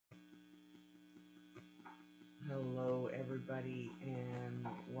everybody, and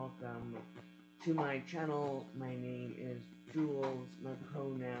welcome to my channel. My name is Jules. My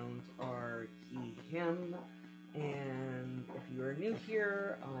pronouns are he, him, and if you are new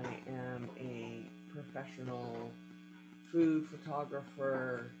here, I am a professional food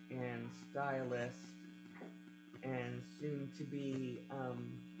photographer and stylist, and soon to be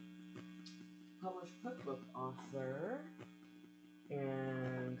published cookbook author.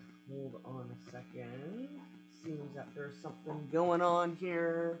 And hold on a second. Seems that there's something going on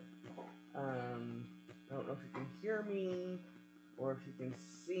here. I don't know if you can hear me or if you can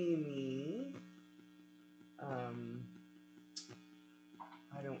see me.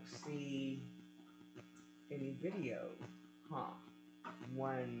 I don't see any video. Huh.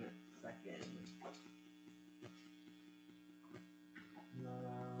 1 second.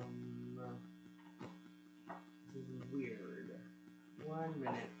 This is weird. 1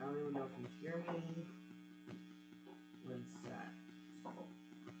 minute. I don't even know if you can hear me. 1 sec.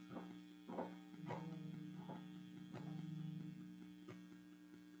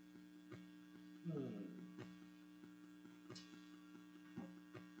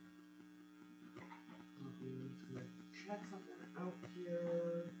 I'm gonna check something out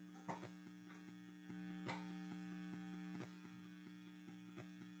here.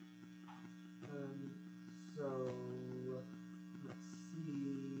 So let's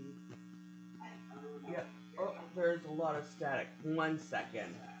see. Yep. Oh, there's a lot of static. 1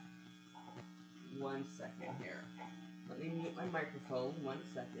 second. 1 second here. Let me mute my microphone. 1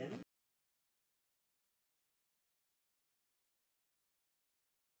 second.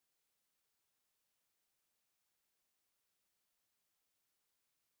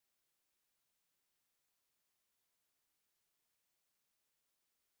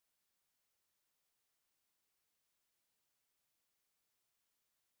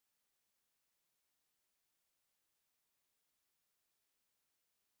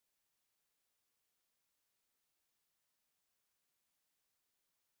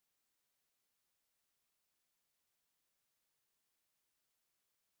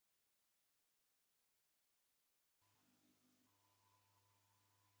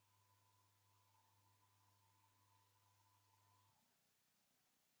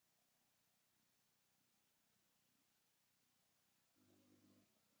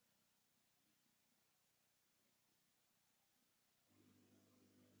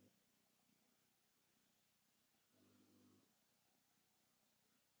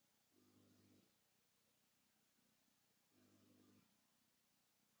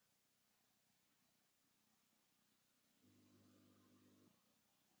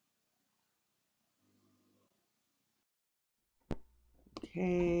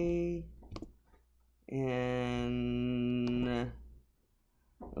 Okay, and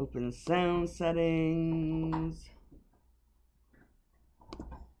open sound settings.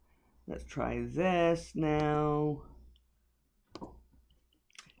 Let's try this now.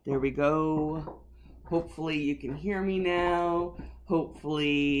 There we go. Hopefully you can hear me now.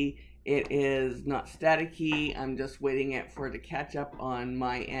 Hopefully it is not staticky. I'm just waiting for it to catch up on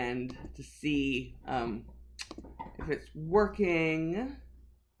my end to see if it's working.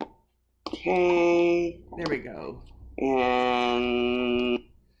 Okay, there we go. And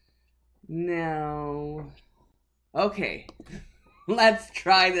now, okay, let's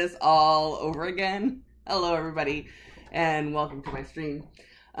try this all over again. Hello everybody, and welcome to my stream.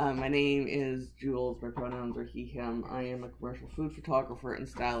 My name is Jules. My pronouns are he, him. I am a commercial food photographer and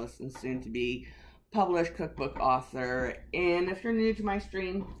stylist and soon to be published cookbook author. And if you're new to my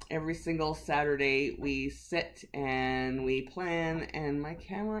stream, every single Saturday we sit and we plan, and my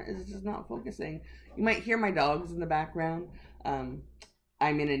camera is just not focusing. You might hear my dogs in the background. I'm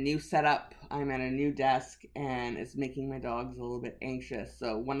in a new setup. I'm at a new desk, and it's making my dogs a little bit anxious.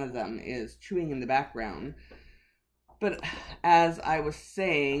 So one of them is chewing in the background. But as I was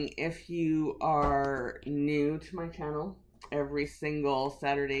saying, if you are new to my channel, every single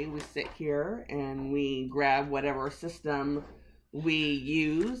Saturday we sit here and we grab whatever system we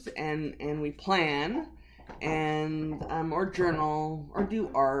use and we plan and or journal or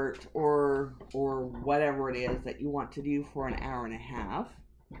do art or whatever it is that you want to do for an hour and a half.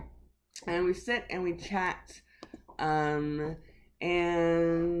 And we sit and we chat. And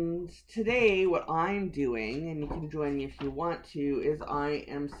today what I'm doing, and you can join me if you want to, is I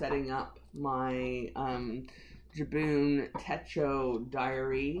am setting up my Jibun Techo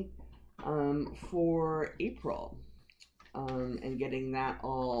diary for April, and getting that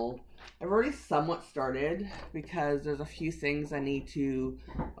all. I've already somewhat started because there's a few things I need to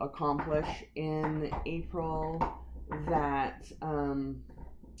accomplish in April that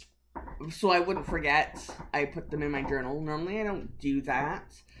so I wouldn't forget, I put them in my journal. Normally I don't do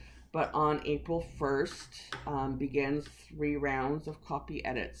that, but on April 1st begins 3 rounds of copy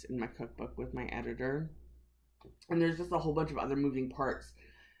edits in my cookbook with my editor. And there's just a whole bunch of other moving parts.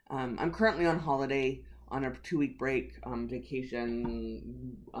 I'm currently on holiday, on a 2-week break,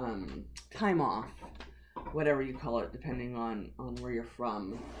 vacation, time off, whatever you call it, depending on where you're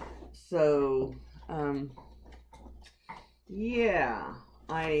from. So, yeah,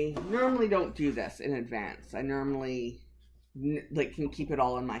 I normally don't do this in advance. I normally, like, can keep it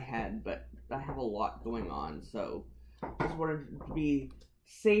all in my head, but I have a lot going on, so just wanted to be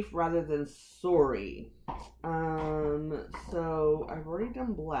safe rather than sorry. So I've already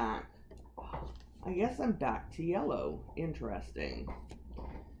done black. I guess I'm back to yellow. Interesting.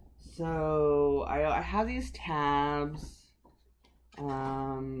 So I have these tabs.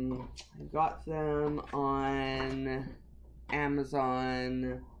 I got them on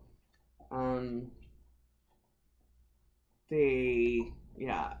Amazon. I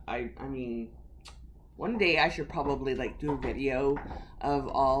mean, one day I should probably like do a video of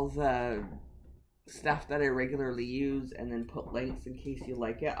all the stuff that I regularly use and then put links in case you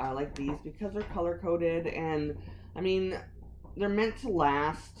like it. I like these because they're color coded, and I mean, they're meant to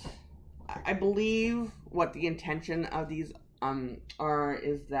last. I believe what the intention of these are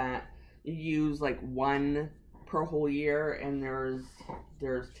is that you use like 1 per whole year, and there's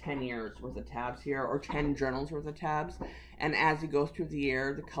 10 years worth of tabs here, or 10 journals worth of tabs, and as you go through the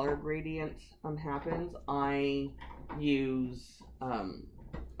year the color gradient happens. I use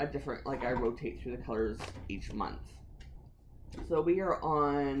a different, like, I rotate through the colors each month. So we are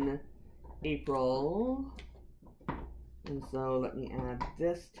on April, and so let me add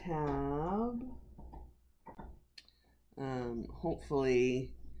this tab.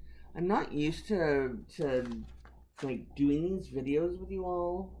 Hopefully, I'm not used to like doing these videos with you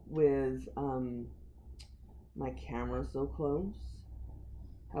all with my camera so close.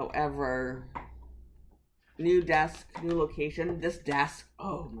 However, new desk, new location. This desk,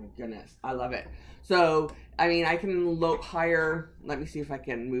 oh my goodness, I love it. So, I mean, I can hire, let me see if I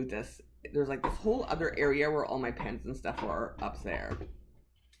can move this. There's like this whole other area where all my pens and stuff are up there.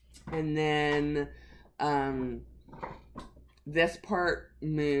 And then, this part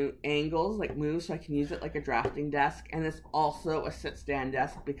angles, like moves, so I can use it like a drafting desk. And it's also a sit stand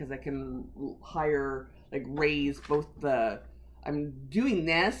desk because I can hire, like raise both the, I'm doing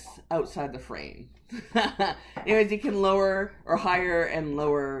this outside the frame. Anyways, you can lower or higher and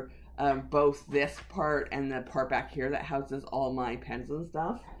lower both this part and the part back here that houses all my pens and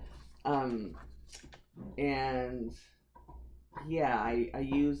stuff. And yeah, I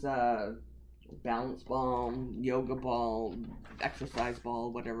use a balance ball, yoga ball, exercise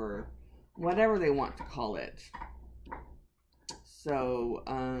ball, whatever they want to call it. So,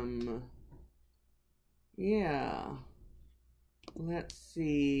 yeah. Let's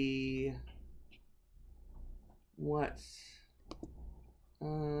see what's,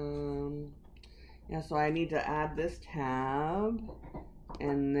 yeah, so I need to add this tab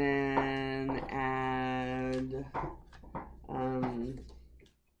and then add,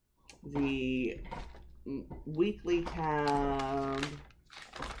 the weekly tab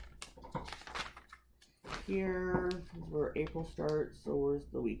here, where April starts, so where's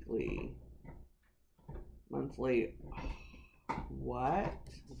the weekly? Monthly. What?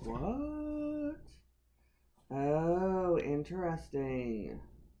 Oh, interesting.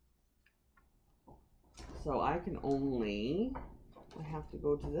 So I have to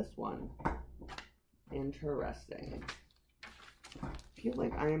go to this one. Interesting. I feel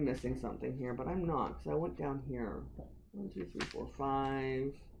like I am missing something here, but I'm not, because I went down here. 1, 2, 3, 4,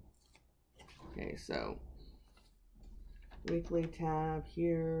 5. Okay, so weekly tab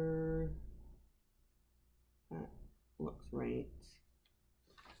here. That looks right.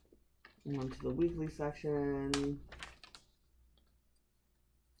 On to the weekly section.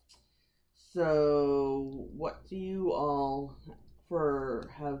 So, what do you all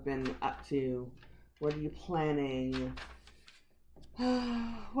have been up to? What are you planning?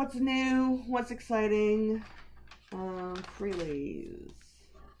 What's new? What's exciting? Freelies.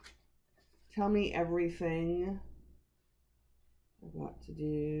 Tell me everything. I've got to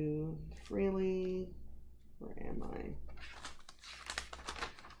do freely. Where am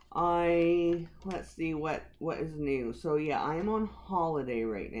I? Let's see what is new. So yeah, I'm on holiday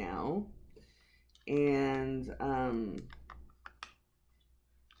right now. And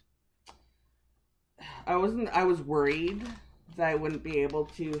I was worried that I wouldn't be able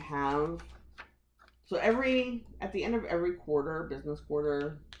to have, so at the end of every quarter, business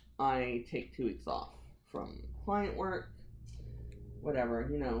quarter, I take 2 weeks off from client work, whatever,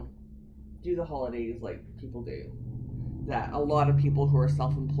 you know, do the holidays like people do. That a lot of people who are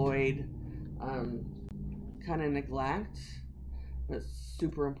self-employed kind of neglect. But it's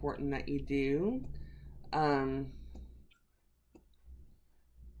super important that you do. I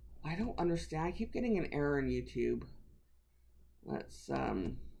don't understand. I keep getting an error in YouTube. That's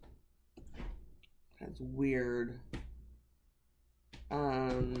weird.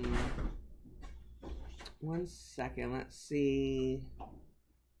 1 second. Let's see.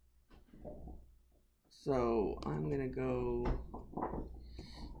 So I'm gonna go.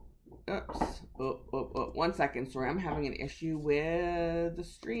 Oops. Oh. 1 second. Sorry, I'm having an issue with the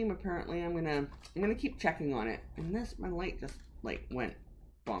stream. Apparently, I'm gonna keep checking on it. And my light just like went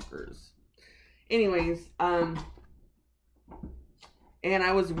bonkers. Anyways, and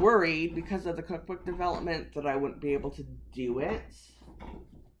I was worried because of the cookbook development that I wouldn't be able to do it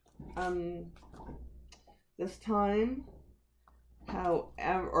this time.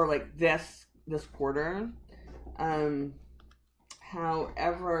 However, or like this quarter.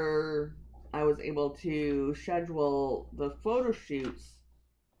 However, I was able to schedule the photo shoots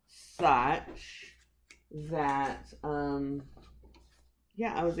such that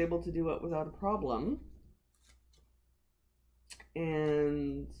yeah, I was able to do it without a problem.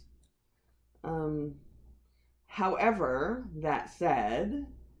 And however, that said,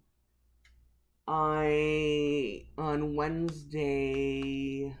 I on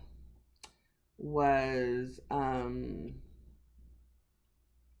Wednesday was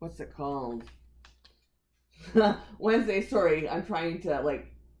what's it called? Wednesday, sorry, I'm trying to like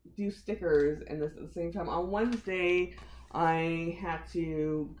do stickers and this at the same time. On Wednesday, I had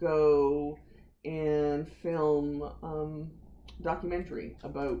to go and film documentary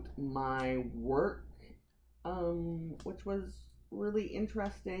about my work, which was really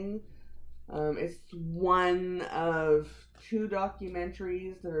interesting. It's one of 2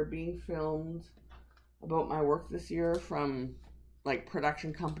 documentaries that are being filmed about my work this year from like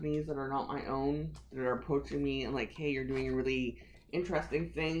production companies that are not my own, that are approaching me and like, hey, you're doing really interesting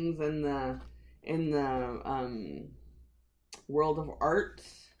things in the world of art.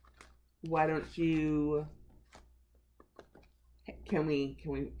 Why don't you? Can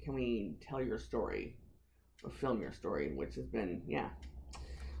we tell your story or film your story? Which has been, yeah.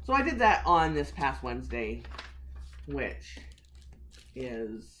 So I did that on this past Wednesday, which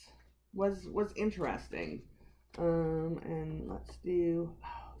was interesting. And let's do,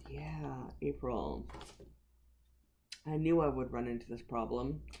 oh yeah, April. I knew I would run into this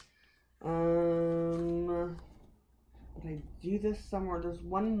problem. But I do this somewhere. There's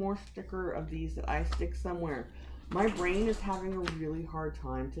one more sticker of these that I stick somewhere. My brain is having a really hard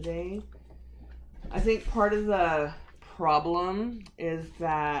time today. I think part of the problem is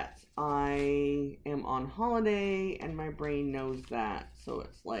that I am on holiday and my brain knows that. So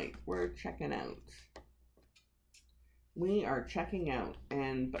it's like, we're checking out. We are checking out.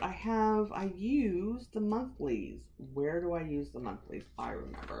 But I use the monthlies. Where do I use the monthlies? I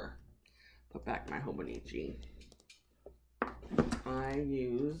remember. Put back my Hobonichi. I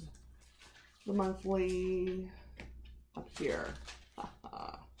use the monthly up here.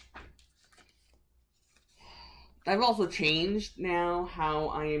 I've also changed now how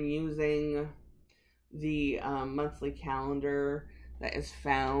I am using the monthly calendar that is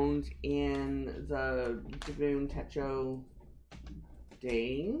found in the Jibun Techo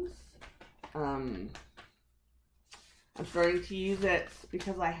days. I'm starting to use it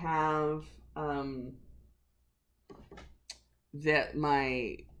because I have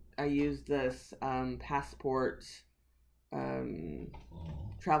I use this passport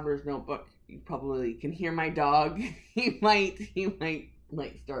traveler's notebook. You probably can hear my dog. he might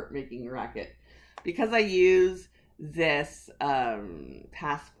start making a racket because I use this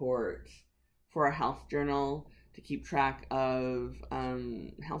passport for a health journal to keep track of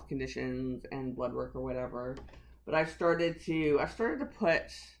health conditions and blood work or whatever. But I've started to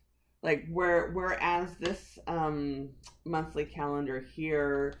put like whereas this monthly calendar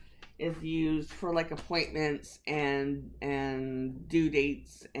here is used for like appointments and due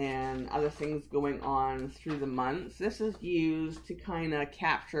dates and other things going on through the months. This is used to kind of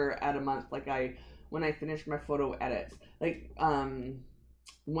capture at a month, like when I finish my photo edits, like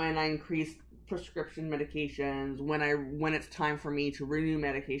when I increase prescription medications, when it's time for me to renew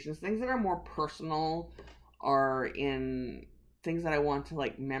medications, things that are more personal are in things that I want to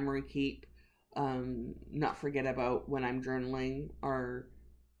like memory keep, not forget about when I'm journaling, are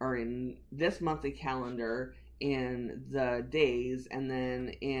in this monthly calendar in the days, and then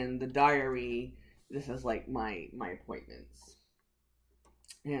in the diary this is like my appointments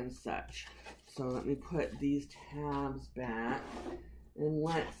and such. So let me put these tabs back and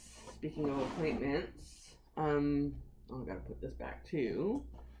let's speaking of appointments, oh, I gotta put this back too.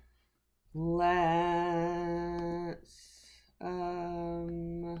 Let's,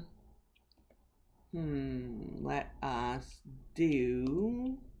 let us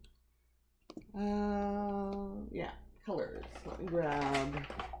do, yeah, colors. Let me grab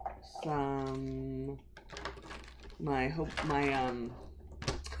some, my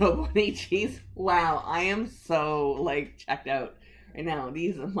Hobonichis. Wow, I am so, like, checked out right now.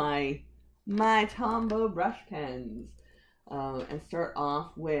 These are my Tombow brush pens. And start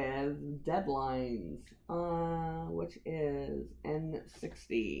off with Deadlines, which is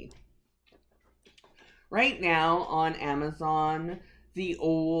N60. Right now on Amazon, the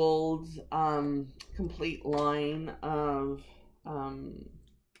old complete line of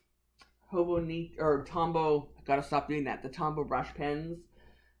Hobonichi or Tombow. I gotta stop doing that. The Tombow brush pens.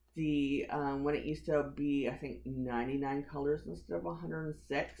 The when it used to be, I think 99 colors instead of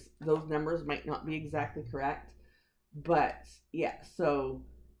 106. Those numbers might not be exactly correct. But yeah, so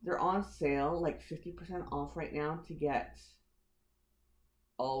they're on sale, like 50% off right now to get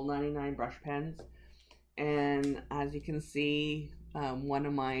all 99 brush pens. And as you can see, one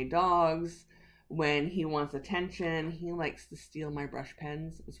of my dogs, when he wants attention, he likes to steal my brush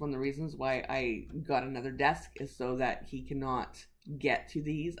pens. It's one of the reasons why I got another desk, is so that he cannot get to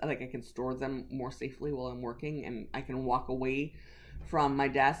these. I can store them more safely while I'm working, and I can walk away from my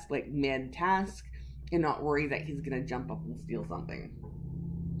desk like mid-task and not worry that he's gonna jump up and steal something.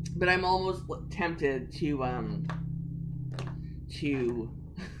 But I'm almost tempted to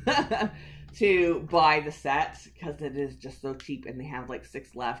to buy the set, because it is just so cheap and they have like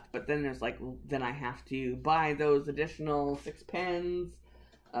 6 left. But then there's like, then I have to buy those additional 6 pens.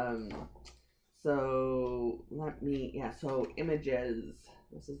 So let me, yeah, so images.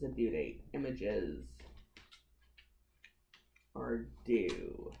 This is the due date. Images are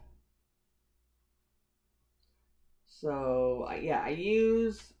due. So yeah, I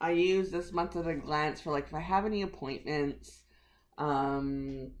use this month at a glance for, like, if I have any appointments,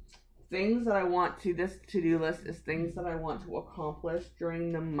 things that I want to, this to-do list is things that I want to accomplish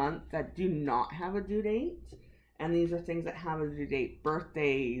during the month that do not have a due date. And these are things that have a due date,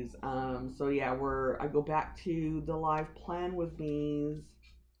 birthdays. So yeah, I go back to the live plan with me's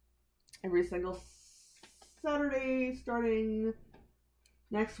every single Saturday starting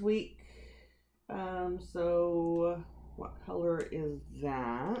next week. So what color is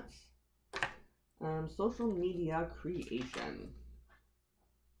that? Social media creation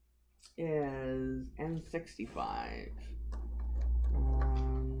is N65.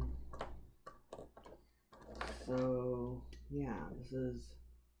 So yeah, this is,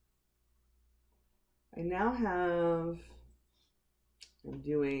 I now have, I'm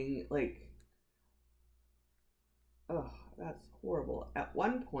doing like, oh, that's horrible. At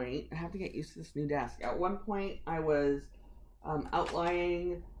one point, I have to get used to this new desk. At one point, I was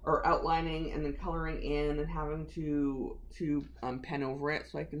outlining and then coloring in and having to pen over it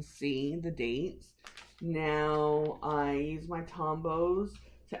so I can see the dates. Now I use my Tombows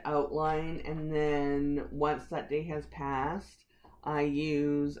to outline, and then once that day has passed, I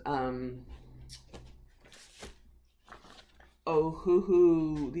use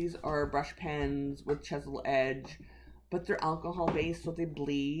these are brush pens with chisel edge, but they're alcohol based, so they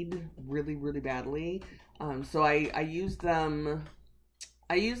bleed really, really badly. So I use them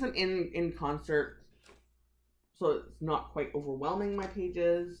in concert, so it's not quite overwhelming my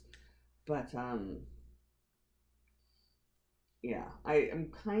pages, but yeah, I am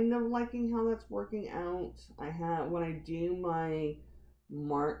kind of liking how that's working out. When I do my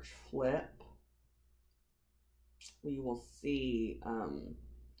March flip, we will see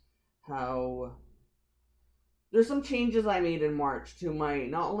how there's some changes I made in March to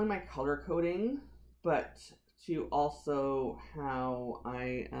not only my color coding, but to also how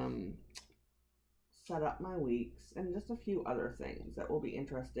I set up my weeks, and just a few other things that will be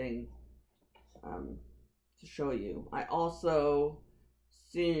interesting to show you. I also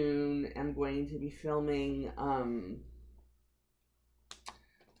soon am going to be filming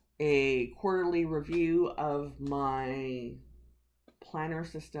a quarterly review of my planner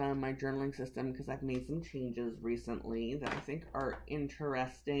system, my journaling system, because I've made some changes recently that I think are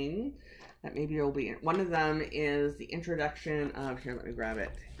interesting, that maybe will be, one of them is the introduction of, here, let me grab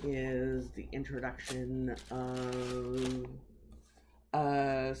it, is the introduction of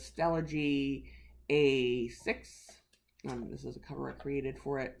Stellagi A6. This is a cover I created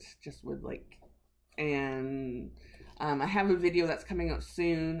for it, just with like, and I have a video that's coming out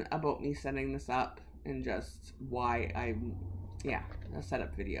soon about me setting this up and just why a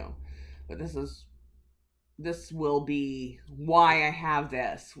setup video. But this is this will be why I have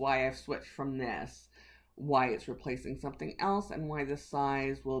this, why I've switched from this, why it's replacing something else, and why the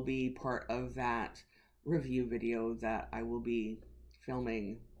size will be part of that review video that I will be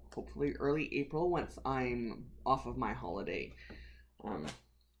filming hopefully early April once I'm off of my holiday.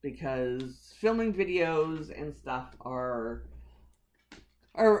 Because filming videos and stuff are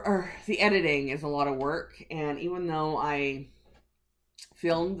the editing is a lot of work, and even though I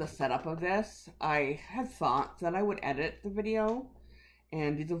filmed the setup of this, I had thought that I would edit the video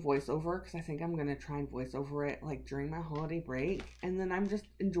and do the voiceover, because I think I'm going to try and voice over it like during my holiday break, and then I'm just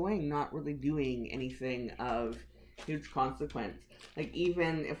enjoying not really doing anything of huge consequence. Like,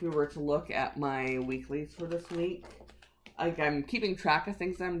 even if we were to look at my weeklies for this week, like, I'm keeping track of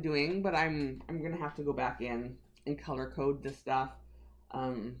things that I'm doing, but I'm going to have to go back in and color code this stuff.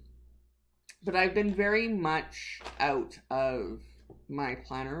 But I've been very much out of my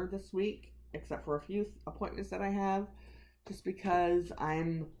planner this week, except for a few appointments that I have, just because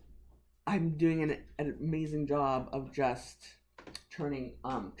I'm doing an amazing job of just turning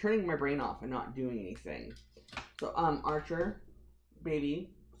my brain off and not doing anything. So Archer,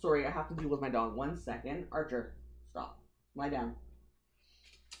 baby, sorry, I have to deal with my dog. 1 second. Archer, stop. Lie down.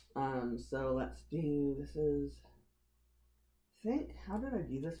 So let's do, this is, I think, how did I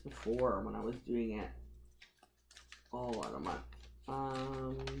do this before when I was doing it all out of month?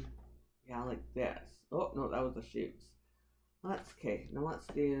 Yeah, like this. Oh, no, that was the shoots. Okay, now let's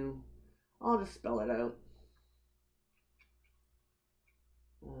do, I'll just spell it out.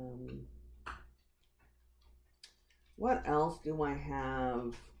 What else do I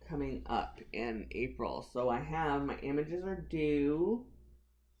have coming up in April? So I have, my images are due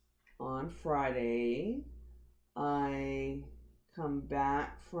on Friday. I come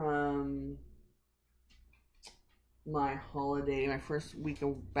back from my holiday. My first week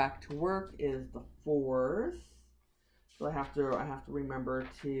of back to work is the 4th. So I have to remember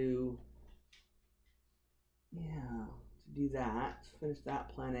to do that, finish that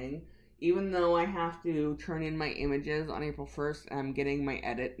planning. Even though I have to turn in my images on April 1st, I'm getting my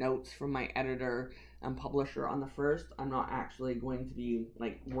edit notes from my editor and publisher on the 1st. I'm not actually going to be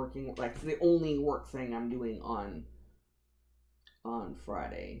like working, like, it's the only work thing I'm doing on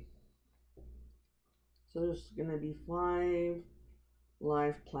Friday. So there's gonna be 5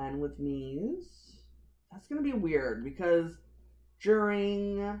 live plan with me's. That's gonna be weird because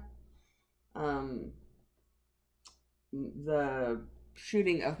during the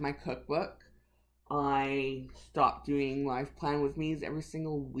shooting of my cookbook, I stopped doing live plan with me's every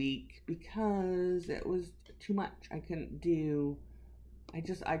single week because it was too much. I could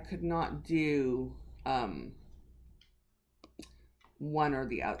not do one or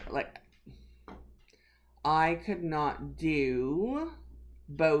the other. Like, I could not do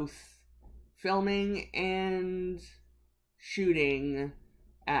both filming and shooting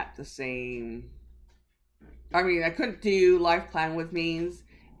at the same. I mean, I couldn't do live plan with me's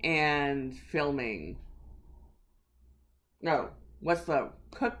and filming. No, what's the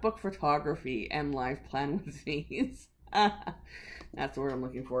cookbook photography and live plan with me's? That's the word I'm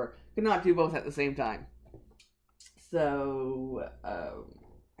looking for. Could not do both at the same time. So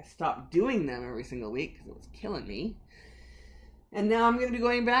I stopped doing them every single week because it was killing me. And now I'm going to be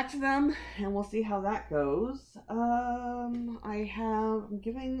going back to them, and we'll see how that goes. I'm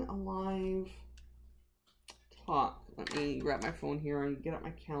giving a live talk. Let me grab my phone here and get up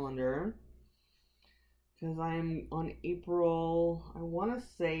my calendar. Because I'm on April, I want to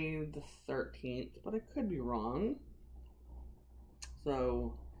say the 13th, but I could be wrong.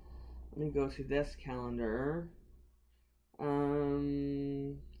 So, let me go to this calendar.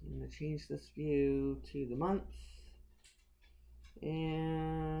 I'm going to change this view to the month.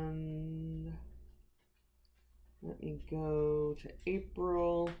 And let me go to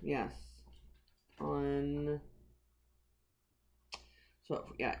April. Yes.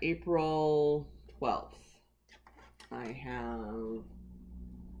 April 12th. I have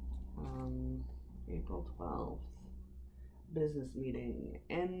April 12th business meeting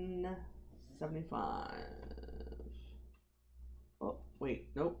N75. Oh, wait,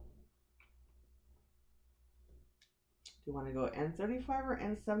 nope. Do you want to go N35 or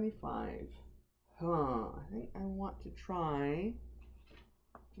N75? I think I want to try.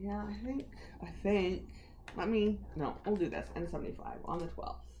 Yeah, I think. We'll do this. N75 on the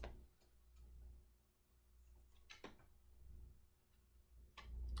 12th.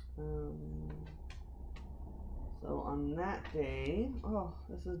 So on that day, oh,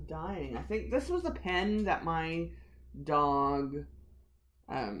 this is dying. I think this was the pen that my dog,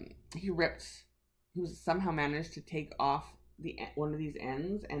 he somehow managed to take off one of these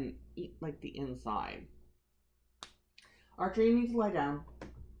ends and eat like the inside. Archer, you need to lie down.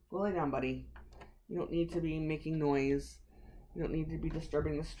 Go lie down, buddy. You don't need to be making noise. You don't need to be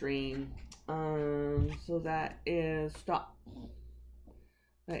disturbing the stream. So that is stop.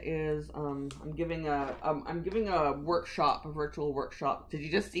 That is I'm giving a workshop, a virtual workshop. Did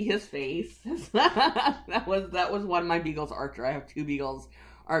you just see his face? that was one of my beagles, Archer. I have two beagles,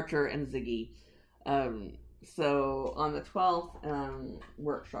 Archer and Ziggy. So on the 12th,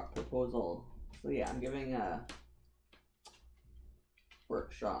 workshop proposal. So yeah, I'm giving a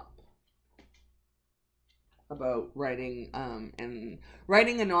workshop about writing a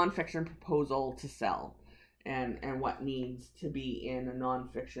nonfiction proposal to sell, and what needs to be in a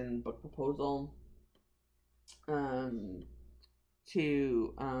nonfiction book proposal to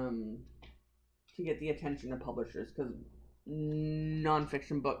get the attention of publishers, because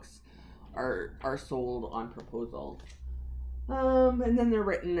nonfiction books are sold on proposal, and then they're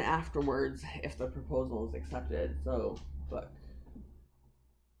written afterwards if the proposal is accepted. So book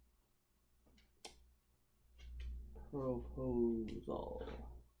proposal.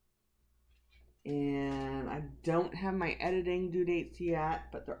 And I don't have my editing due dates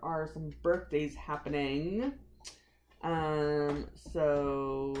yet, but there are some birthdays happening.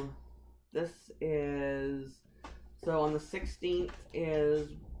 So this is, so on the 16th is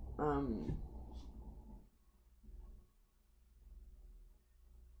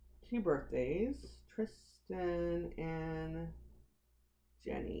two birthdays, Tristan and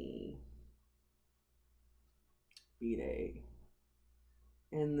Jenny B-Day.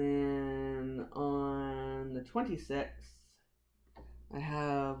 And then on the 26th, I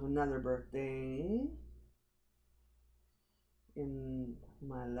have another birthday in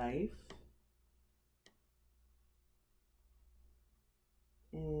my life.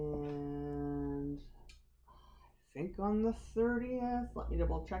 And I think on the 30th, let me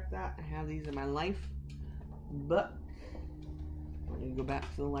double check that. I have these in my life book. Let me go back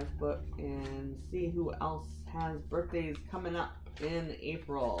to the life book and see who else has birthdays coming up in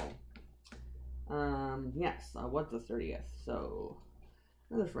April. Yes, what's the 30th? So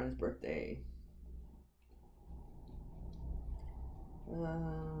another friend's birthday.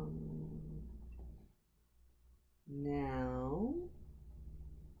 Now,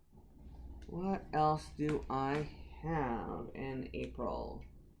 what else do I have in April?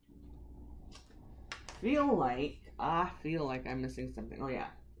 I feel like I'm missing something. Oh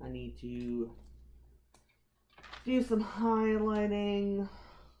yeah, I need to do some highlighting.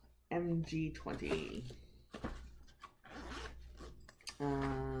 MG20.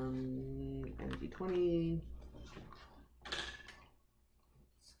 MG20.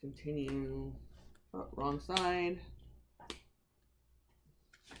 Let's continue. Oh, wrong side.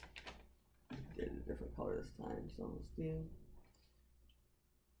 Did a different color this time, so let's do.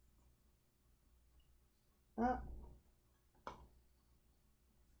 Up.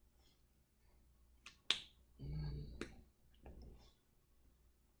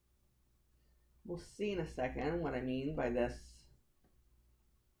 We'll see in a second what I mean by this.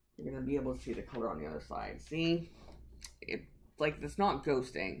 You're going to be able to see the color on the other side. See? It's like, it's not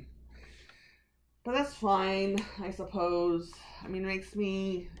ghosting. But that's fine, I suppose. I mean, it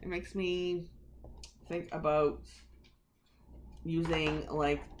makes me think about using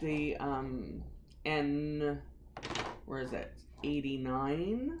like the where is it?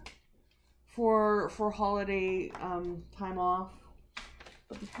 89 for holiday time off.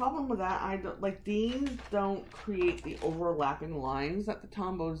 But the problem with that, I don't like, these don't create the overlapping lines that the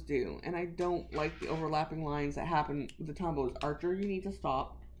Tombos do, and I don't like the overlapping lines that happen with the Tombos. Archer, you need to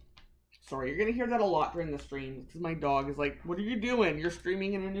stop. Sorry, you're gonna hear that a lot during the stream because my dog is like, "What are you doing? You're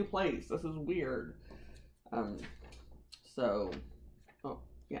streaming in a new place. This is weird." So, oh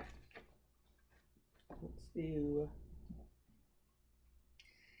yeah, let's do.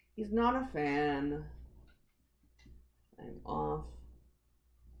 He's not a fan. I'm off.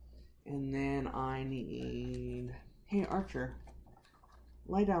 And then I need... Hey, Archer.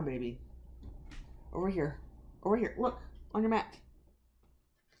 Lie down, baby. Over here. Over here. Look. On your mat.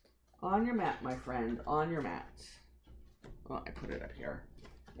 On your mat, my friend. On your mat. Oh, I put it up here.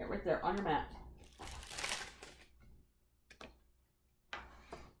 Yeah, right there. On your mat.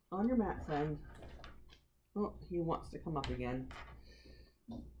 On your mat, friend. Oh, he wants to come up again.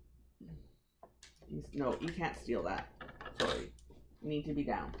 No, you can't steal that. Sorry. You need to be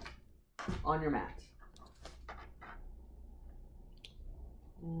down. On your mat.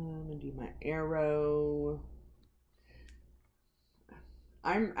 I'm gonna do my arrow.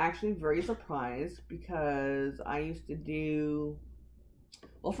 I'm actually very surprised because I used to do,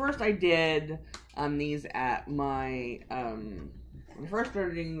 well, first I did these at my when I first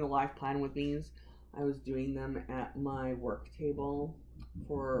started doing the live plan with these, I was doing them at my work table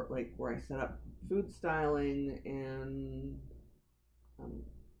for like where I set up food styling and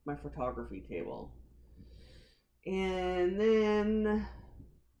my photography table. And then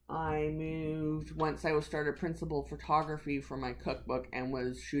I moved once I was started principal photography for my cookbook and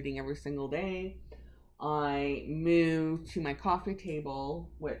was shooting every single day. I moved to my coffee table,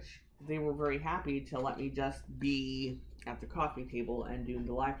 which they were very happy to let me just be at the coffee table and do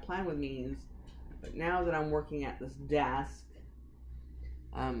the live plan with me's. But now that I'm working at this desk,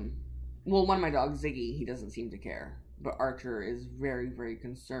 well, one of my dogs, Ziggy, he doesn't seem to care. But Archer is very, very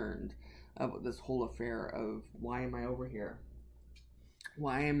concerned about this whole affair of why am I over here?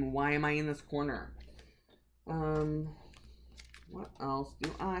 Why am I in this corner? What else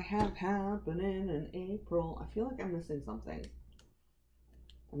do I have happening in April? I feel like I'm missing something.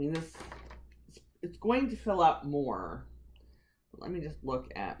 I mean, it's going to fill up more. But let me just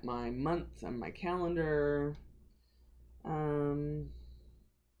look at my months on my calendar.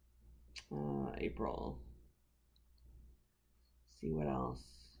 April. See what else.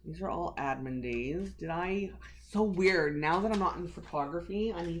 These are all admin days. So weird. Now that I'm not in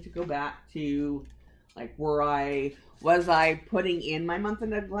photography, I need to go back to like where was I putting in my month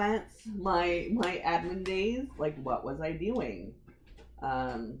in advance, my admin days? Like what was I doing?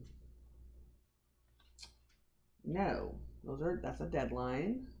 No. That's a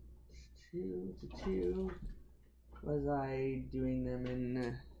deadline. 2 to 2. Was I doing them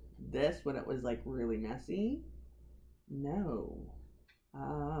in this when it was like really messy? No.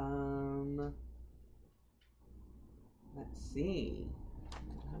 Let's see. I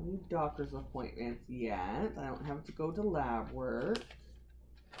don't have any doctor's appointments yet. I don't have to go to lab work.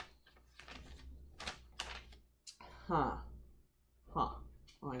 Oh,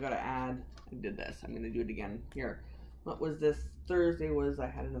 I gotta add. I did this. I'm gonna do it again. Here. What was this? Thursday was I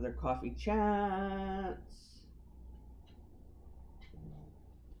had another coffee chat.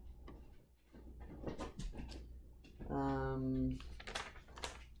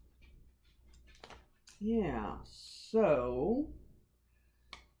 Yeah, so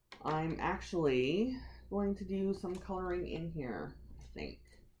I'm actually going to do some coloring in here,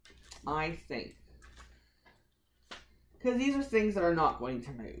 I think. Because these are things that are not going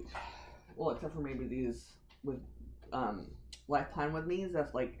to move. Well, except for maybe these with life plan with me,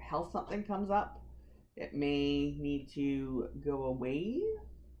 if like health something comes up, it may need to go away.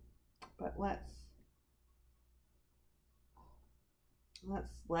 But let's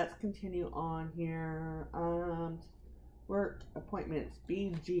continue on here. Work appointments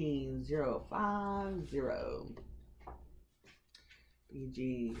BG050.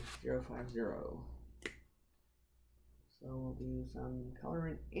 BG050. So we'll do some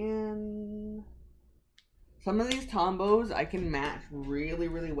coloring in. Some of these tombos I can match really,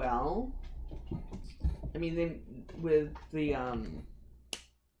 really well. I mean, with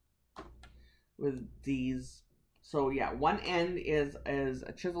these. So yeah, one end is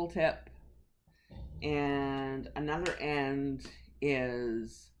a chisel tip, and another end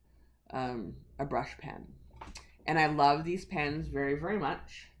is a brush pen. And I love these pens very, very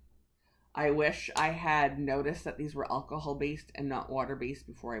much. I wish I had noticed that these were alcohol based and not water based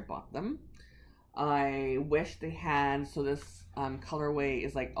before I bought them. I wish they had, so this colorway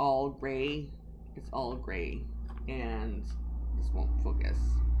is like all gray. It's all gray, and this won't focus.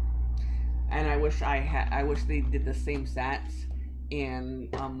 And I wish they did the same sets in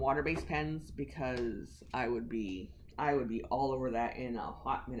water-based pens, because I would be all over that in a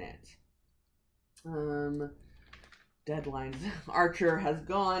hot minute. Deadlines. Archer has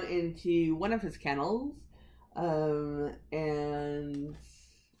gone into one of his kennels, and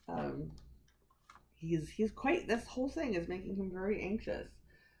he's quite. This whole thing is making him very anxious,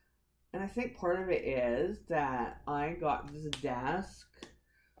 and I think part of it is that I got this desk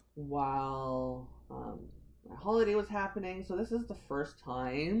while my holiday was happening. So this is the first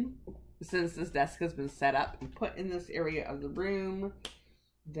time since this desk has been set up and put in this area of the room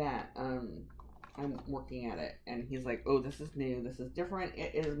that I'm working at it. And he's like, oh, this is new, this is different,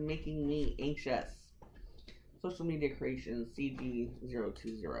 it is making me anxious. Social media creation,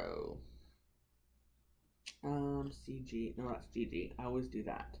 CG020. CG, no, that's GG. I always do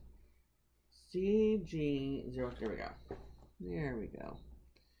that. CG0, there we go. There we go.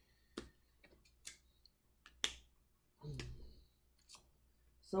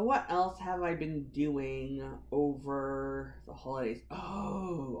 So what else have I been doing over the holidays?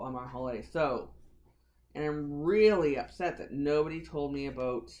 Oh, on my holidays. So, and I'm really upset that nobody told me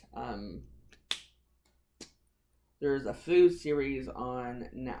about, there's a food series on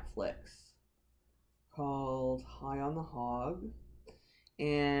Netflix called High on the Hog.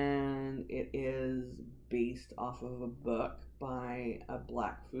 and it is based off of a book by a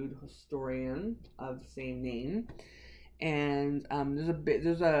Black food historian of the same name. And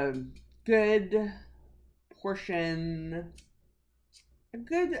there's a good portion, a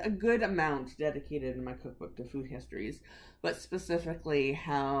good amount dedicated in my cookbook to food histories, but specifically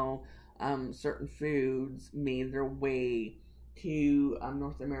how certain foods made their way to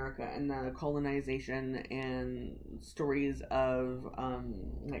North America and the colonization and stories of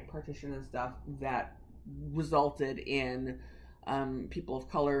like partition and stuff that resulted in people of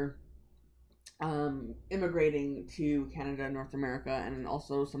color immigrating to Canada and North America, and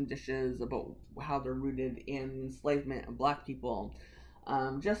also some dishes about how they're rooted in enslavement of Black people,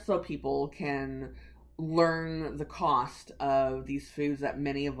 just so people can learn the cost of these foods that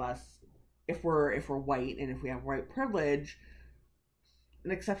many of us, if we're white and if we have white privilege, an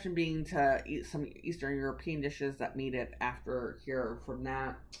exception being to eat some Eastern European dishes that made it after here from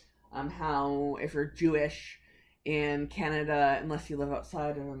that. How if you're Jewish in Canada, unless you live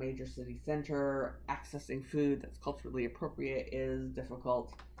outside of a major city center, accessing food that's culturally appropriate is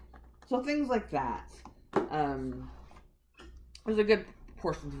difficult. So things like that. There's a good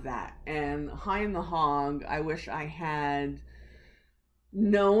portion to that. And High in the Hog, I wish I had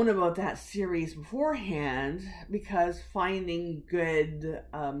known about that series beforehand, because finding good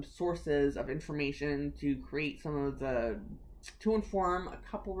sources of information to create some of to inform a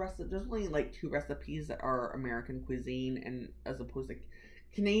couple recipes. There's only like 2 recipes that are American cuisine, and as opposed to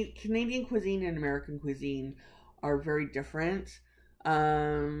Canadian cuisine and American cuisine are very different.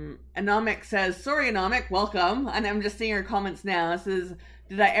 Anomic says, sorry Anomic, welcome. And I'm just seeing your comments now. It says,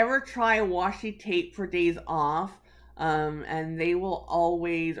 did I ever try washi tape for days off? And they will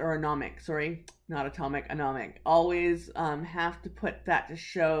always, or Anomic, sorry, not Atomic, Anomic, always have to put that to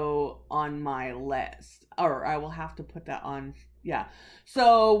show on my list. Or I will have to put that on, yeah.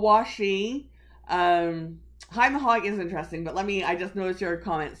 So washi, High in the Hog is interesting, but I just noticed your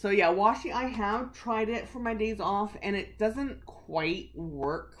comment. So yeah, washi, I have tried it for my days off, and it doesn't quite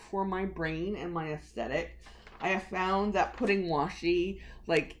work for my brain and my aesthetic. I have found that putting washi,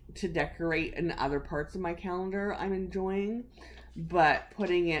 like, to decorate in other parts of my calendar, I'm enjoying, but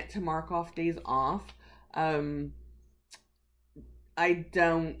putting it to mark off days off, I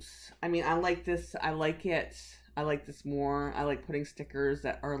don't. I mean, I like this. I like it. I like this more. I like putting stickers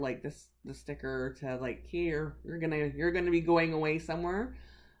that are like this. The sticker to like, here, you're gonna be going away somewhere,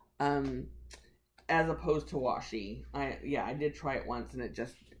 as opposed to washi. I did try it once, and it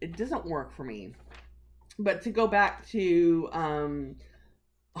doesn't work for me. But to go back to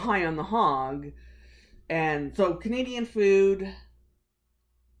High on the Hog, and so Canadian food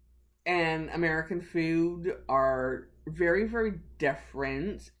and American food are very, very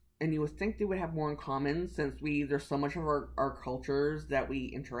different, and you would think they would have more in common, since there's so much of our cultures that we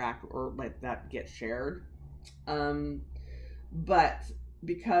interact or like that get shared. But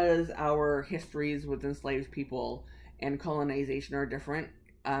because our histories with enslaved people and colonization are different,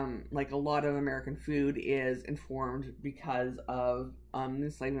 like a lot of American food is informed because of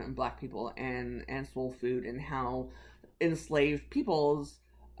enslavement of Black people and soul food, and how enslaved peoples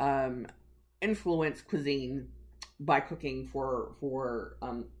influence cuisine by cooking for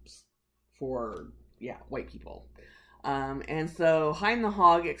white people. And so High in the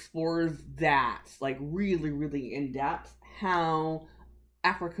Hog explores that, like, really, really in depth, how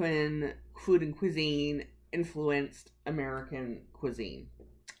African food and cuisine influenced American cuisine,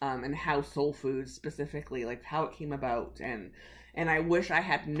 and how soul food specifically, like how it came about. And I wish I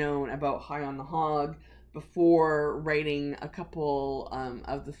had known about High on the Hog before writing a couple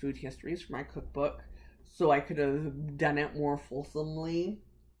of the food histories for my cookbook, so I could have done it more fulsomely,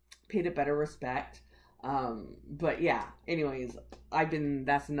 paid it better respect. But yeah, anyways,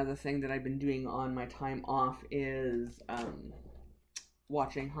 that's another thing that I've been doing on my time off, is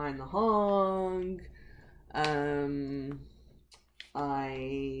watching High in the Hog.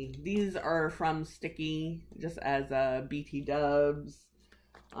 These are from Sticky, just as BT dubs.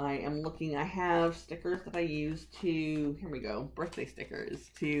 I have stickers that I use to, here we go, birthday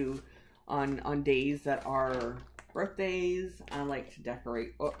stickers on days that are birthdays. I like to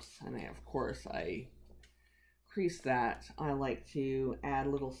decorate, and I crease that. I like to add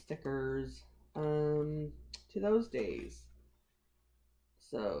little stickers to those days.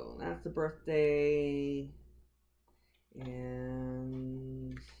 So that's the birthday,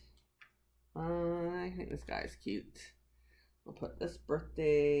 and I think this guy's cute. I'll put this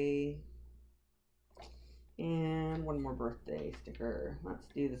birthday and one more birthday sticker. Let's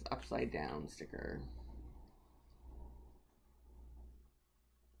do this upside down sticker.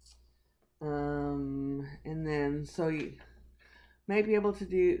 And then, so might be able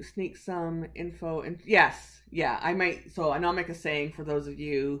to sneak some info. And yes, yeah, I might. So Anomic is saying, for those of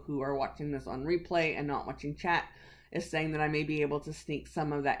you who are watching this on replay and not watching chat, is saying that I may be able to sneak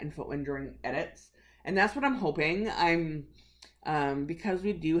some of that info in during edits. And that's what I'm hoping. Because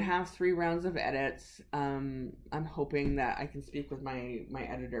we do have 3 rounds of edits, I'm hoping that I can speak with my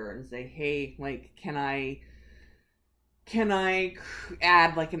editor and say, hey, like, can I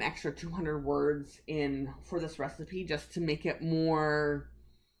add like an extra 200 words in for this recipe just to make it more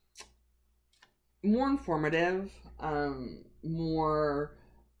informative, more,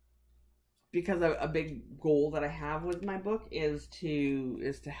 because a big goal that I have with my book is to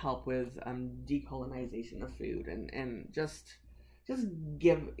help with decolonization of food and just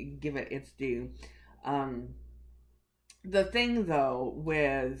give it its due. The thing though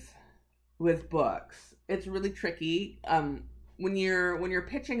with books, it's really tricky. When you're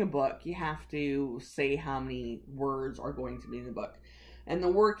pitching a book, you have to say how many words are going to be in the book. And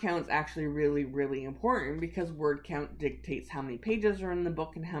the word count is actually really, really important, because word count dictates how many pages are in the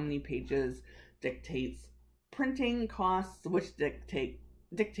book, and how many pages dictates printing costs, which dictates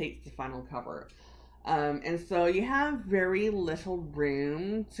the final cover. And so you have very little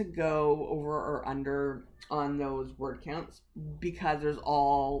room to go over or under on those word counts, because there's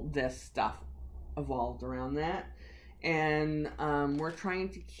all this stuff evolved around that. And we're trying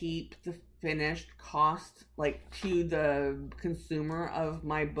to keep the finished cost, like, to the consumer of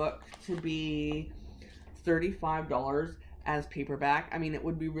my book to be $35 as paperback. I mean, it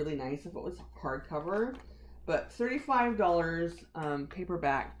would be really nice if it was hardcover, but $35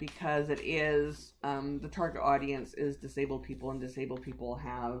 paperback, because it is the target audience is disabled people, and disabled people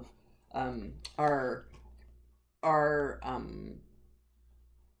have are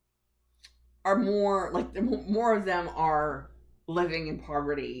more, like, more of them are living in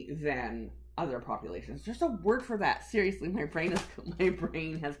poverty than other populations. There's a word for that. Seriously, my brain has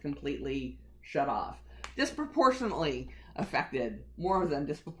completely shut off. Disproportionately affected, more of them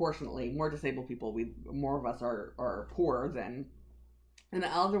disproportionately, more disabled people. More of us are poorer than and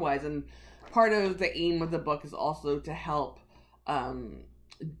otherwise. And part of the aim of the book is also to help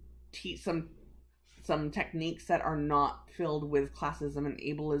teach some techniques that are not filled with classism and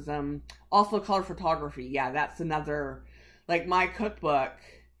ableism. Also, color photography. Yeah, that's another. Like, my cookbook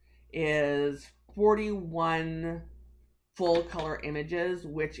is 41 full color images,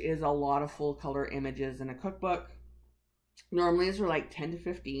 which is a lot of full color images in a cookbook. Normally these are like 10 to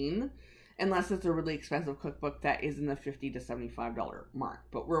 15, unless it's a really expensive cookbook that is in the $50 to $75 mark.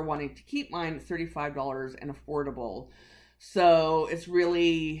 But we're wanting to keep mine at $35 and affordable. So it's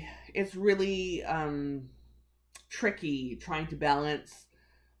really tricky trying to balance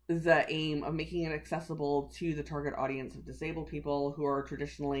the aim of making it accessible to the target audience of disabled people who are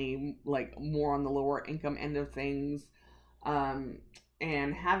traditionally, like, more on the lower income end of things, and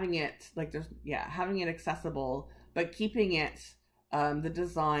having it accessible, but keeping it the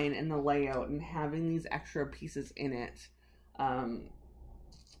design and the layout, and having these extra pieces in it,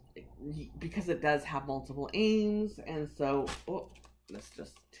 because it does have multiple aims. And so, this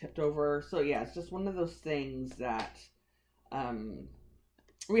just tipped over. So yeah, it's just one of those things that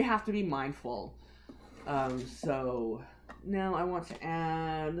we have to be mindful. So now I want to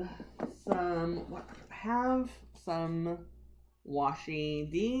add some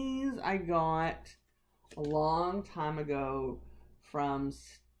washi. These I got a long time ago from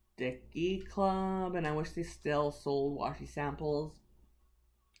Sticky Club, and I wish they still sold washi samples,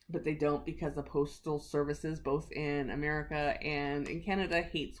 but they don't, because the postal services both in America and in Canada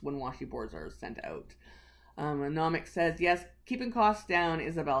hates when washi boards are sent out. Anomic says, yes, keeping costs down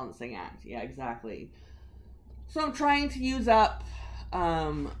is a balancing act. Yeah, exactly. So I'm trying to use up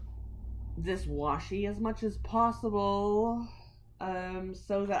this washi as much as possible,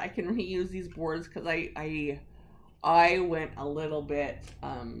 so that I can reuse these boards, because I went a little bit,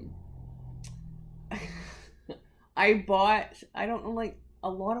 I bought, I don't know, like, a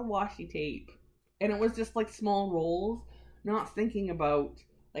lot of washi tape, and it was just like small rolls, not thinking about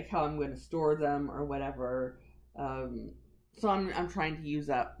like how I'm going to store them or whatever. So I'm trying to use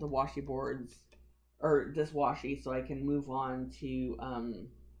up the washi boards, or this washi, so I can move on to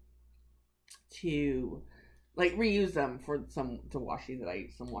like reuse them for some washi I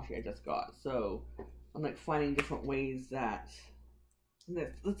just got. So I'm like finding different ways that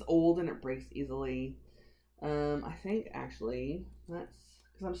it's old and it breaks easily. I think actually that's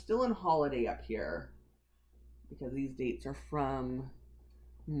because I'm still in holiday up here, because these dates are from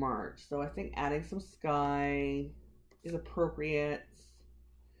March. So I think adding some sky is appropriate.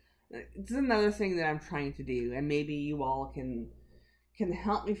 It's another thing that I'm trying to do, and maybe you all can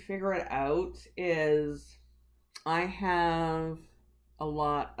help me figure it out, is I have a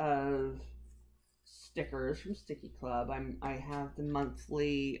lot of stickers from Sticky Club. I have the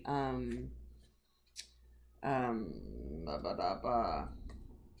monthly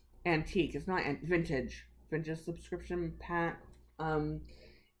antique. It's not vintage subscription pack.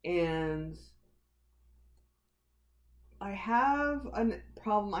 And I have a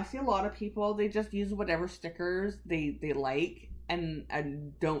problem. I see a lot of people, they just use whatever stickers they like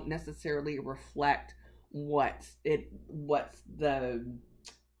and don't necessarily reflect what's the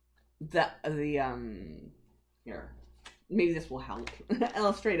here. Maybe this will help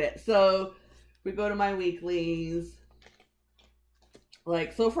illustrate it. So we go to my weeklies.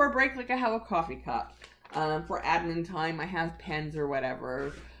 Like, so for a break, like I have a coffee cup. For admin time, I have pens or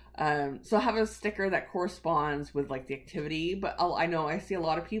whatever. So I have a sticker that corresponds with like the activity, but I know I see a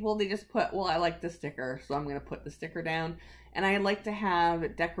lot of people, they just put, well, I like this sticker, so I'm going to put the sticker down. And I like to have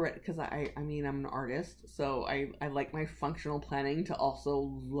it decorate, because I mean, I'm an artist, so I like my functional planning to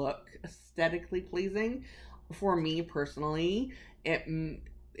also look aesthetically pleasing. For me personally,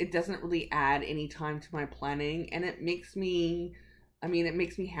 it doesn't really add any time to my planning, and it makes me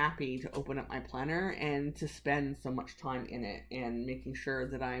happy to open up my planner and to spend so much time in it and making sure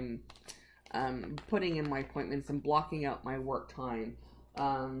that I'm putting in my appointments and blocking out my work time.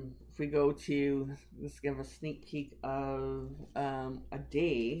 If we go to, let's give a sneak peek of a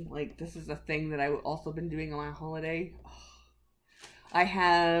day, like this is a thing that I've also been doing on my holiday. I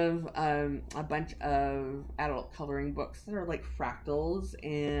have a bunch of adult coloring books that are like fractals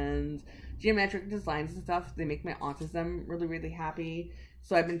and geometric designs and stuff. They make my autism really, really happy.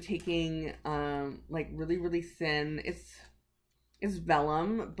 So I've been taking like really, really thin. It's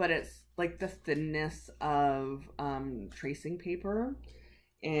vellum, but it's like the thinness of tracing paper.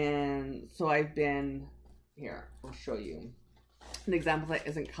 And so I've been, here, I'll show you an example that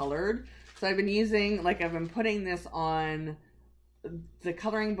isn't colored. So I've been using, like I've been putting this on the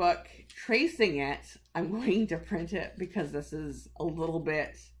coloring book, tracing it. I'm going to print it because this is a little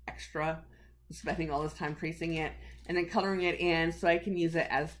bit extra, spending all this time tracing it and then coloring it in so I can use it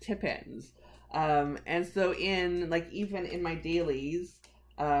as tip-ins. And so in, like, even in my dailies,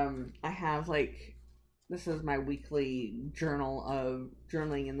 I have, like, this is my weekly journal of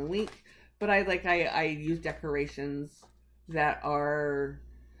journaling in the week, but I use decorations that are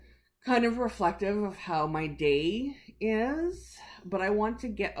kind of reflective of how my day is, but I want to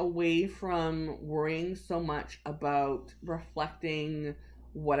get away from worrying so much about reflecting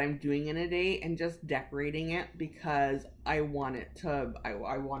what I'm doing in a day and just decorating it, because I want it to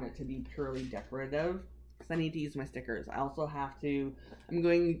be purely decorative, because I need to use my stickers. I also have to, I'm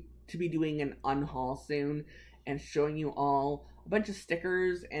going to be doing an unhaul soon and showing you all a bunch of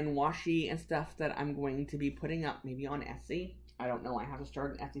stickers and washi and stuff that I'm going to be putting up maybe on Etsy. I don't know, I have to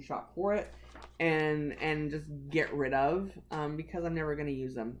start an Etsy shop for it and just get rid of because I'm never going to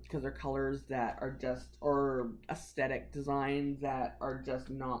use them, because they're colors that are just, or aesthetic designs that are just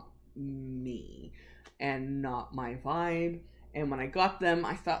not me and not my vibe. And when I got them,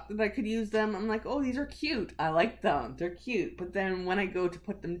 I thought that I could use them. I'm like, oh, these are cute. I like them. They're cute. But then when I go to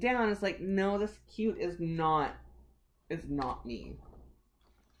put them down, it's like, no, this cute is not me.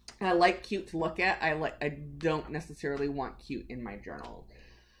 I like cute to look at. I don't necessarily want cute in my journal.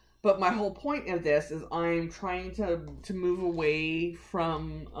 But my whole point of this is I'm trying to move away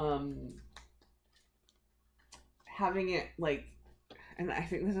from having it like, and I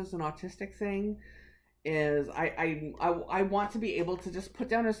think this is an autistic thing, is I want to be able to just put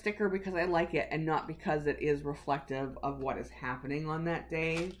down a sticker because I like it and not because it is reflective of what is happening on that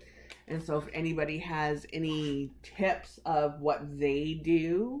day. And so if anybody has any tips of what they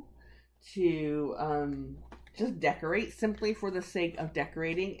do to just decorate simply for the sake of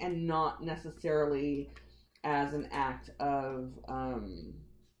decorating and not necessarily as an act of an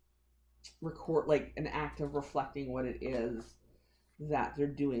act of reflecting what it is that they're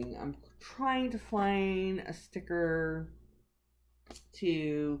doing. I'm trying to find a sticker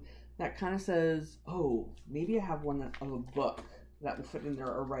that kind of says, oh, maybe I have one of a book that will fit in there,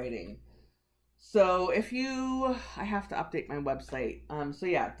 or writing. So I have to update my website. So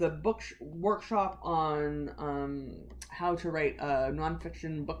yeah, the book workshop on how to write a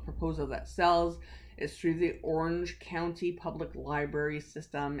nonfiction book proposal that sells is through the Orange County Public Library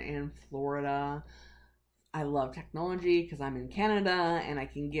System in Florida. I love technology because I'm in Canada and I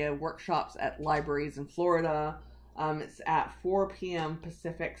can give workshops at libraries in Florida. It's at 4 p.m.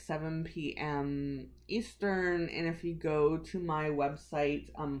 Pacific, 7 p.m. Eastern. And if you go to my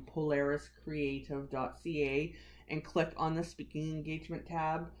website, polariscreative.ca, and click on the speaking engagement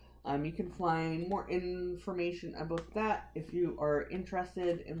tab, you can find more information about that if you are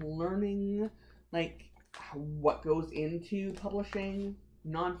interested in learning, like, what goes into publishing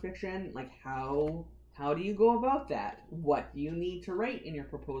nonfiction. Like, how do you go about that? What do you need to write in your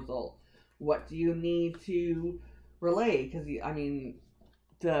proposal? What do you need to relay? Because, I mean,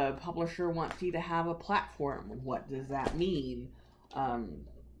 the publisher wants you to have a platform. What does that mean?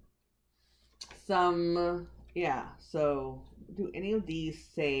 So do any of these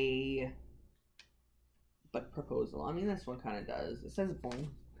say but proposal? I mean, this one kind of does. It says bon,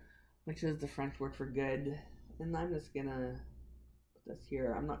 which is the French word for good. And I'm just gonna put this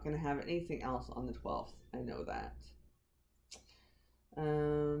here. I'm not gonna have anything else on the 12th. I know that.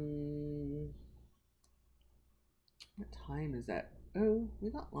 What time is that? Oh, we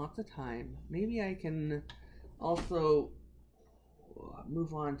got lots of time. Maybe I can also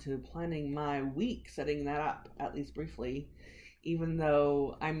move on to planning my week, setting that up, at least briefly, even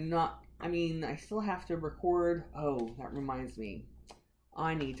though I'm not, I mean, I still have to record. Oh, that reminds me.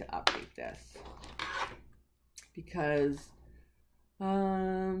 I need to update this. Because,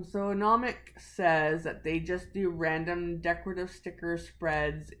 so Anomic says that they just do random decorative sticker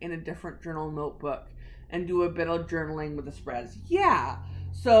spreads in a different journal notebook and do a bit of journaling with the spreads. Yeah,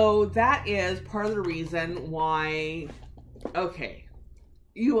 so that is part of the reason why, okay,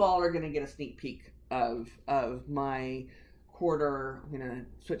 you all are going to get a sneak peek of my quarter, I'm going to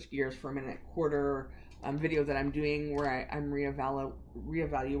switch gears for a minute, quarter video that I'm doing where I'm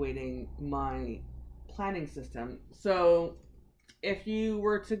reevaluating my planning system. So if you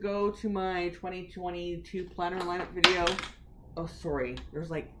were to go to my 2022 planner lineup video, oh sorry, there's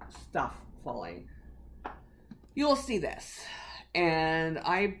like stuff falling. You'll see this. And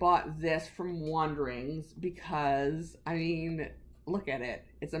I bought this from Wanderings because, I mean, look at it.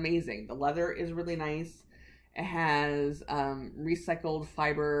 It's amazing. The leather is really nice. It has recycled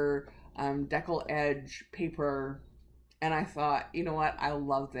fiber, decal edge paper. And I thought, you know what? I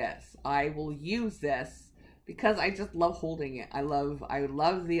love this. I will use this because I just love holding it. I love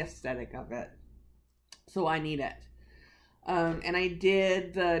the aesthetic of it. So I need it. And I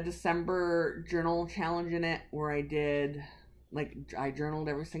did the December journal challenge in it where I did, like, I journaled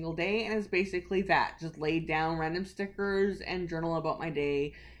every single day, and it's basically that. Just laid down random stickers and journal about my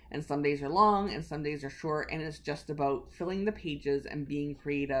day, and some days are long and some days are short, and it's just about filling the pages and being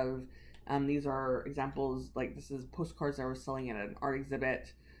creative. These are examples, like this is postcards I was selling at an art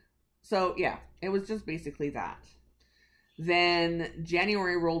exhibit. So yeah, it was just basically that. Then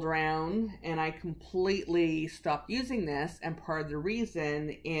January rolled around and I completely stopped using this, and part of the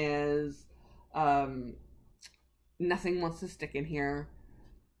reason is nothing wants to stick in here.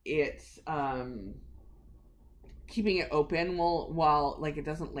 It's keeping it open while like it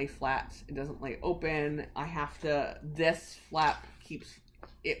doesn't lay flat, it doesn't lay open. I have to, this flap keeps,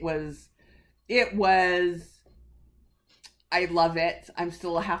 it was I love it. I'm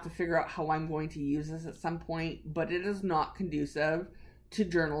still have to figure out how I'm going to use this at some point, but it is not conducive to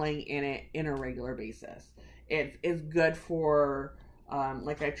journaling in it in a regular basis. It is good for,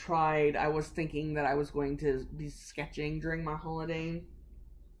 like I was thinking that I was going to be sketching during my holiday,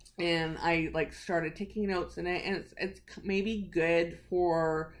 and I like started taking notes in it, and it's maybe good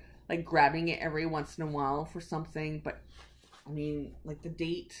for like grabbing it every once in a while for something, but I mean, like the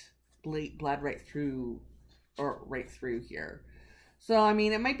date bled right through here. So, I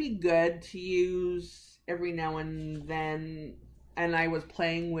mean, it might be good to use every now and then. And I was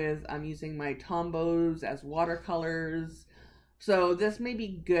playing with, I'm using my Tombos as watercolors. So this may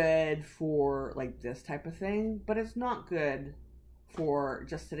be good for like this type of thing, but it's not good for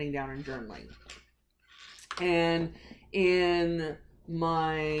just sitting down and journaling. And in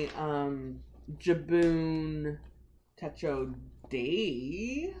my Jibun Techo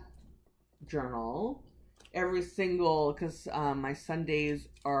day journal, every single, because my Sundays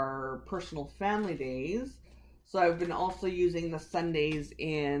are personal family days, so I've been also using the Sundays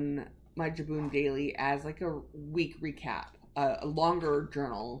in my Jibun Daily as like a week recap, a longer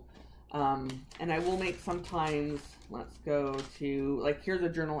journal, and I will make sometimes, let's go to, like, here's a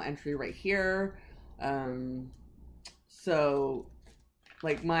journal entry right here. So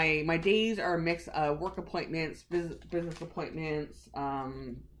like my days are a mix of work appointments, business appointments,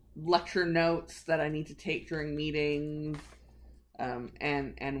 lecture notes that I need to take during meetings,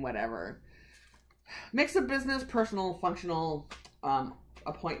 and whatever. Mix of business, personal, functional,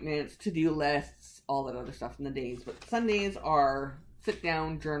 appointments, to-do lists, all that other stuff in the days. But Sundays are sit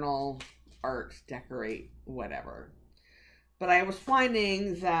down, journal, art, decorate, whatever. But I was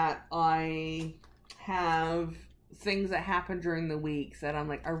finding that I have things that happen during the week that I'm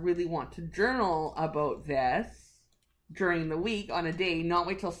like, I really want to journal about this during the week on a day, not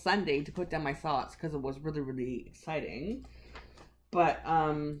wait till Sunday to put down my thoughts, because it was really, really exciting. But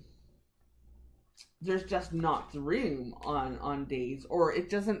there's just not room on days, or it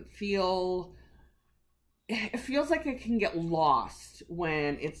doesn't feel, it feels like it can get lost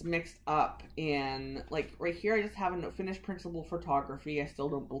when it's mixed up in, like right here I just have a finished principal photography. I still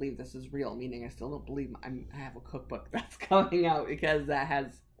don't believe this is real, meaning I still don't believe I have a cookbook that's coming out, because that has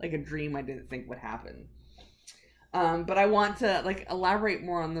like a dream I didn't think would happen. But I want to like elaborate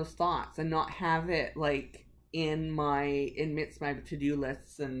more on those thoughts and not have it like in amidst my to-do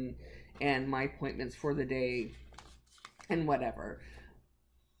lists and my appointments for the day and whatever.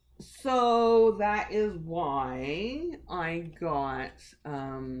 So that is why I got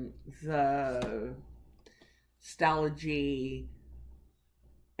the Stalogy,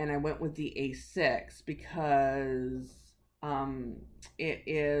 and I went with the A6 because it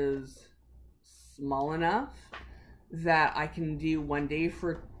is small enough that I can do one day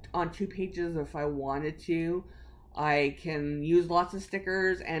on 2 pages if I wanted to. I can use lots of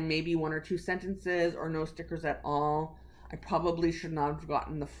stickers and maybe 1 or 2 sentences, or no stickers at all. I probably should not have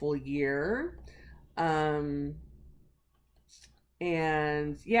gotten the full year. And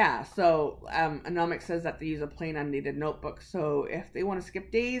yeah, so Anomic says that they use a plain undated notebook, so if they want to skip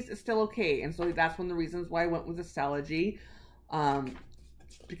days, it's still okay. And so that's one of the reasons why I went with the Stalogy,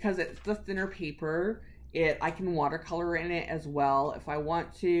 because it's the thinner paper. I can watercolor in it as well if I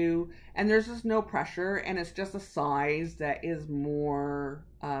want to, and there's just no pressure, and it's just a size that is more,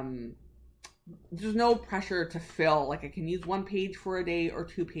 there's no pressure to fill. Like I can use 1 page for a day, or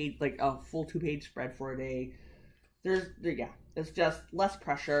 2 page, like a full 2-page spread for a day. Yeah, it's just less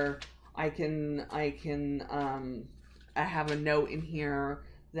pressure. I have a note in here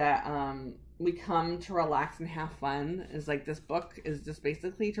that, we come to relax and have fun. Is like, this book is just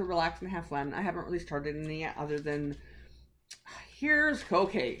basically to relax and have fun. I haven't really started any yet, other than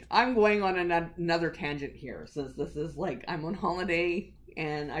okay, I'm going on another tangent here, since this is like, I'm on holiday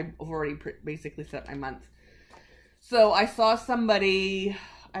and I've already basically set my month. So I saw somebody,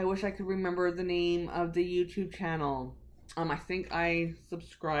 I wish I could remember the name of the YouTube channel. I think I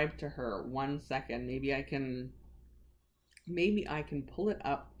subscribed to her. 1 second, maybe I can pull it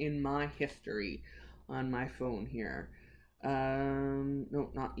up in my history on my phone here. No,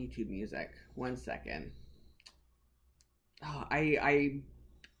 not YouTube Music. 1 second. Oh, I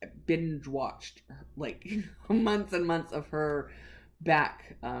binge watched like months and months of her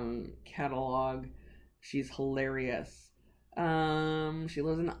back catalog. She's hilarious. She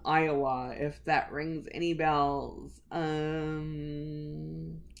lives in Iowa, if that rings any bells.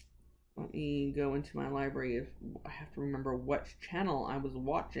 Let me go into my library. If I have to remember which channel I was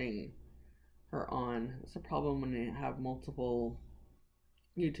watching her on. It's a problem when you have multiple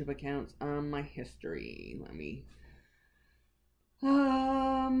YouTube accounts. My history. Let me.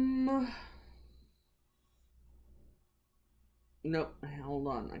 Nope. Hold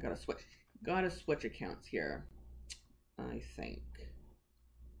on. I gotta switch. Gotta switch accounts here, I think.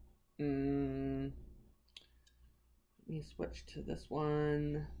 Let me switch to this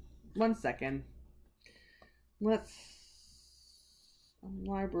one. 1 second. Let's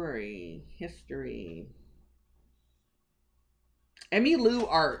library history. Emmylou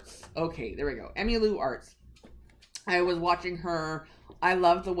Arts. Okay, there we go. Emmylou Arts. I was watching her. I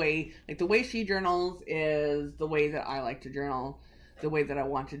love the way she journals is the way that I like to journal, the way that I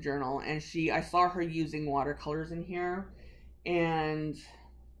want to journal. And I saw her using watercolors in here, and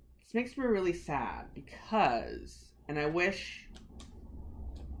this makes me really sad because, and I wish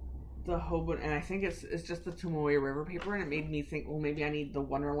and I think it's just the Tomoe River paper, and it made me think, well, maybe I need the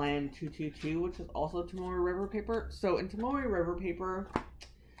Wonderland 222, which is also Tomoe River paper. So in Tomoe River paper,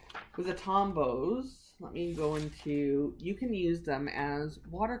 with the Tombos, let me go into, you can use them as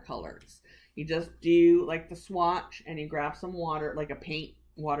watercolors. You just do like the swatch, and you grab some water, like a paint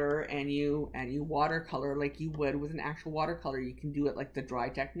water, and you watercolor like you would with an actual watercolor. You can do it like the dry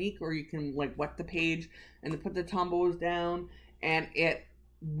technique, or you can like wet the page and then put the Tombos down, and it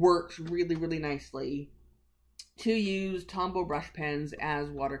works really, really nicely to use Tombow brush pens as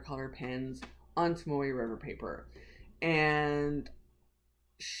watercolor pens on Tomoe River paper. And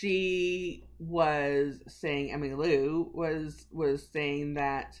she was saying, Emmylou was saying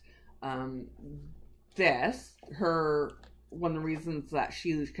that one of the reasons that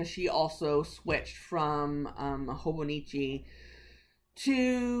because she also switched from Hobonichi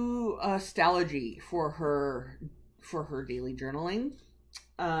to Stalogy for her daily journaling.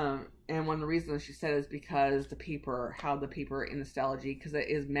 And one of the reasons she said is because how the paper in the Stalogy, because it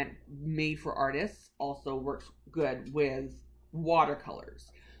is made for artists, also works good with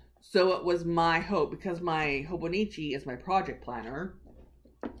watercolors. So it was my hope, because my Hobonichi is my project planner,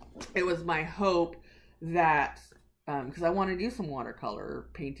 it was my hope that because I want to do some watercolor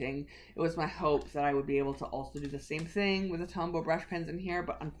painting. It was my hope that I would be able to also do the same thing with the Tombow brush pens in here,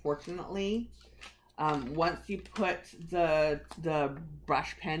 but unfortunately, once you put the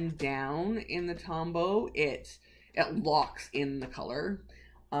brush pen down in the Tombow, it locks in the color.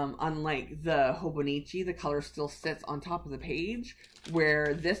 Unlike the Hobonichi, the color still sits on top of the page,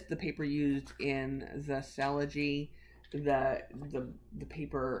 where the paper used in the Saligy, the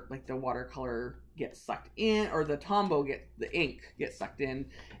paper, like the watercolor gets sucked in, or the Tombow the ink gets sucked in,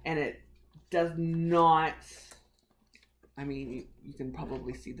 and it does not, I mean, you can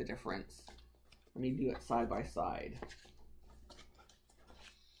probably see the difference. Let me do it side by side.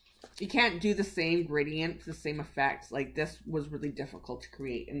 You can't do the same gradient, the same effect. Like, this was really difficult to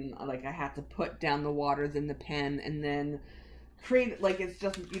create, and like I had to put down the water, then the pen, and then create, like, it's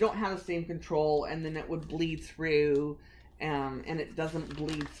just, you don't have the same control, and then it would bleed through, and it doesn't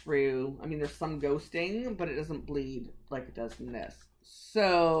bleed through. I mean, there's some ghosting, but it doesn't bleed like it does in this.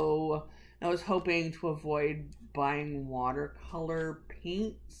 So I was hoping to avoid buying watercolor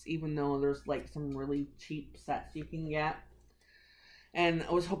paints, even though there's like some really cheap sets you can get. And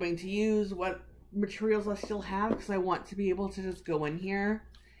I was hoping to use what materials I still have, because I want to be able to just go in here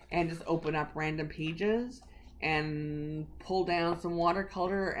and just open up random pages and pull down some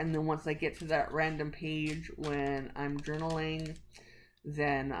watercolor, and then once I get to that random page when I'm journaling,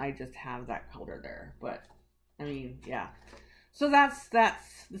 then I just have that color there. But I mean, yeah. So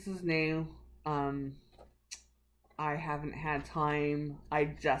this is new. I haven't had time. I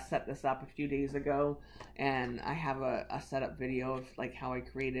just set this up a few days ago, and I have a setup video of like how I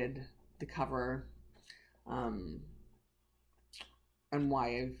created the cover, and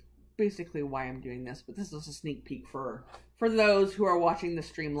basically why I'm doing this. But this is a sneak peek for those who are watching the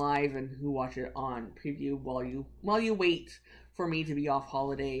stream live and who watch it on preview while you wait for me to be off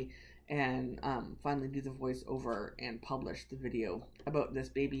holiday and finally do the voiceover and publish the video about this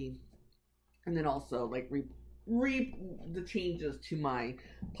baby, and then also like reap the changes to my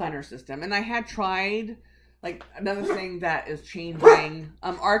planner system. And I had tried, like, another thing that is changing.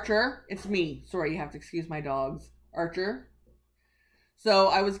 Archer, it's me. Sorry, you have to excuse my dogs. Archer. So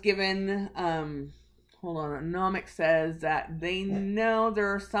I was given, hold on, Anomic says that they know there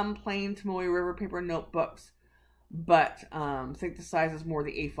are some plain Tomoe River paper notebooks, but think the size is more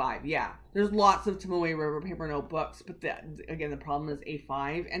the A5. Yeah, there's lots of Tomoe River paper notebooks, but again, the problem is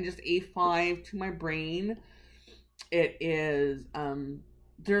A5, and just A5 to my brain, it is,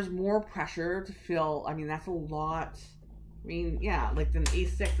 there's more pressure to fill. I mean, that's a lot. I mean, yeah, like an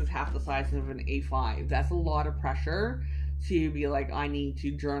A6 is half the size of an A5. That's a lot of pressure to be like, I need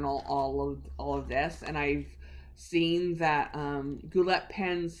to journal all of this. And I've seen that Goulet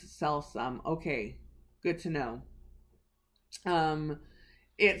pens sell some. Okay, good to know.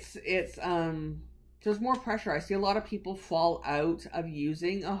 There's more pressure. I see a lot of people fall out of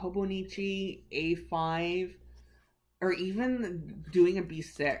using a Hobonichi A5, or even doing a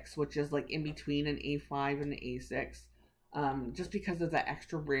B6, which is like in between an A5 and an A6, just because of the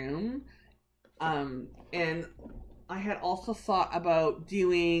extra room. And I had also thought about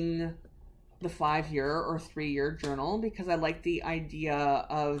doing the 5-year or 3-year journal, because I like the idea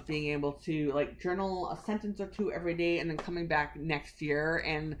of being able to like journal a sentence or two every day, and then coming back next year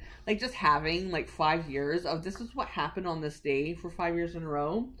and like just having like 5 years of this is what happened on this day for 5 years in a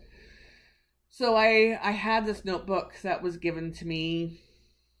row. So I had this notebook that was given to me,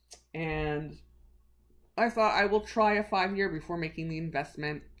 and I thought I will try a 5-year before making the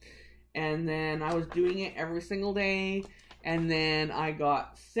investment. And then I was doing it every single day, and then I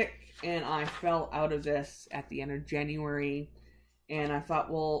got sick and I fell out of this at the end of January. And I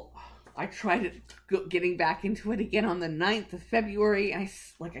thought, well, I tried it, getting back into it again on the 9th of February. And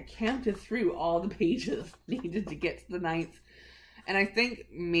I counted through all the pages needed to get to the 9th. And I think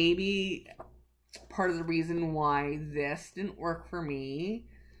maybe part of the reason why this didn't work for me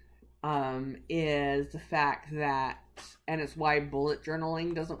is the fact that, and it's why bullet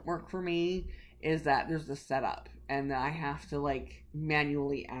journaling doesn't work for me, is that there's the setup, and I have to like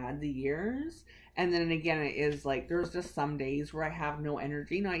manually add the years. And then again, it is like there's just some days where I have no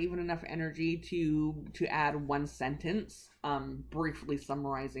energy, not even enough energy to add one sentence briefly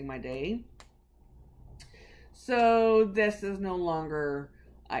summarizing my day. So this is no longer,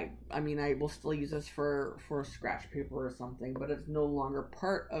 I mean, I will still use this for scratch paper or something, but it's no longer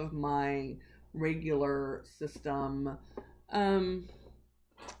part of my regular system.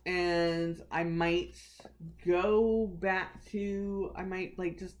 And I might go back to, I might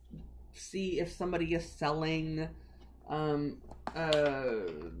like just see if somebody is selling a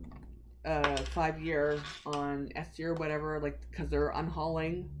 5-year on Etsy or whatever, like, because they're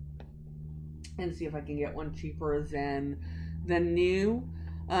unhauling. and see if I can get one cheaper than new.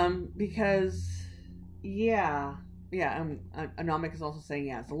 Because Anomic is also saying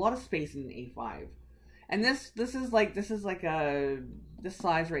it's a lot of space in an A5, and this is like this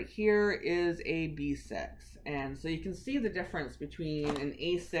size right here is a B6, and so you can see the difference between an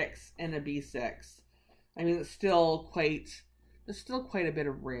A6 and a B6. I mean, there's still quite a bit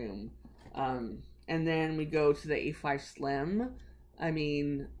of room. And then we go to the A5 Slim. I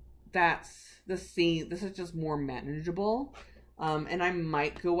mean, this is just more manageable. And I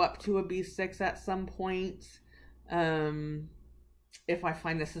might go up to a B6 at some point. If I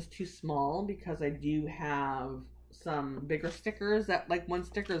find this is too small, because I do have some bigger stickers that, like, one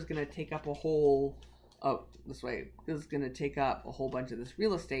sticker is going to take up a whole, this is going to take up a whole bunch of this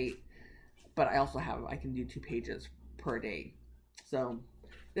real estate. But I also I can do 2 pages per day. So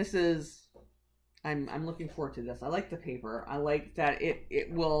this is, I'm looking forward to this. I like the paper. I like that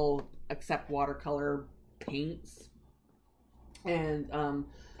it will accept watercolor paints. And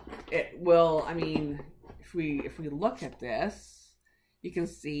it will, I mean, if we look at this, you can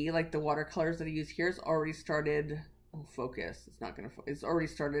see, like, the watercolors that I use here is already started, focus. It's already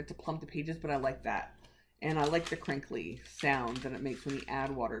started to plump the pages, but I like that. And I like the crinkly sound that it makes when you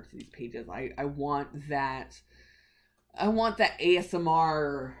add water to these pages. I want that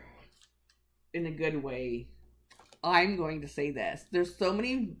ASMR in a good way. I'm going to say this. There's so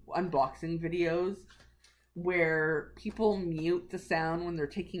many unboxing videos where people mute the sound when they're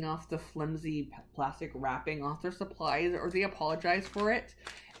taking off the flimsy plastic wrapping off their supplies, or they apologize for it.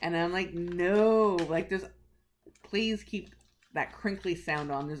 And I'm like, no, like, please keep that crinkly sound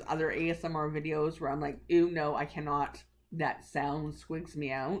on. There's other ASMR videos where I'm like, ew, no, I cannot. That sound squigs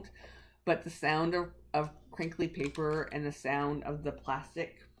me out. But the sound of crinkly paper and the sound of the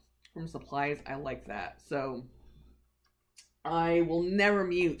plastic from supplies, I like that. So I will never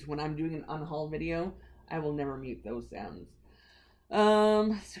mute when I'm doing an unhaul video. I will never mute those sounds.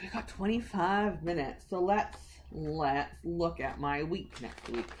 So we got 25 minutes. So let's look at my week next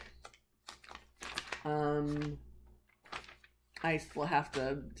week. I still have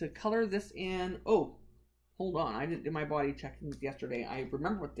to color this in. Oh, hold on. I didn't do my body checkings yesterday. I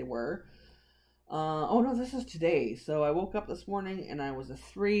remember what they were. Oh no, this is today. So I woke up this morning and I was a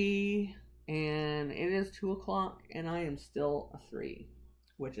 3, and it is 2 o'clock and I am still a 3,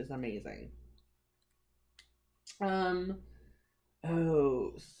 which is amazing.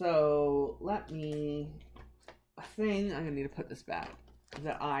 Oh, so a thing, I'm gonna need to put this back,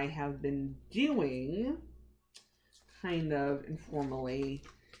 that I have been doing kind of informally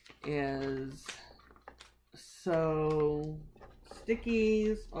is, so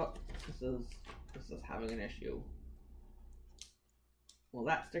stickies. Oh, this is having an issue. Well,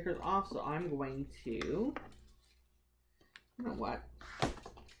 that sticker's off, so I'm going to, you know what,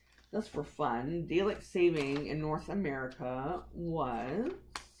 just for fun, daylight saving in North America was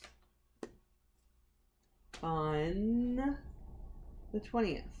on the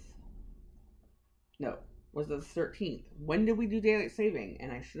 20th. No, was the 13th. When did we do daylight saving?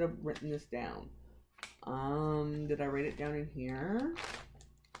 And I should have written this down. Did I write it down in here?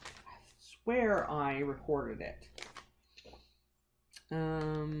 I swear I recorded it.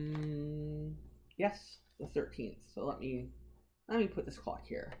 Yes, the 13th. So let me put this clock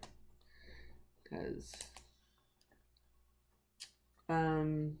here. Because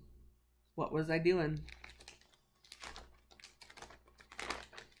what was I doing?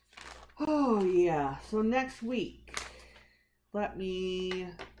 Oh yeah, so next week, let me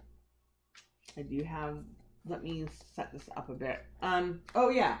set this up a bit. Oh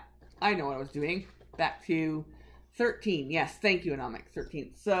yeah, I know what I was doing. Back to 13. Yes, thank you, Anomic.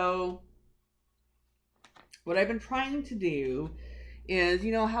 13th. So what I've been trying to do is,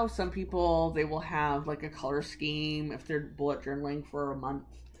 you know how some people, they will have like a color scheme if they're bullet journaling for a month,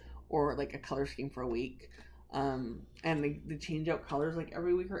 or like a color scheme for a week. And they change out colors like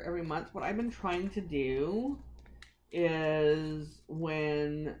every week or every month. What I've been trying to do is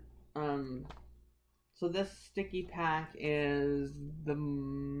when, so this sticky pack is the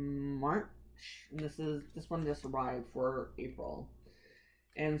March, and this one just arrived for April.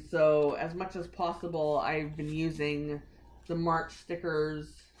 And so as much as possible, I've been using the March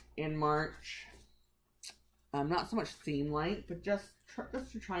stickers in March. Not so much theme light, but just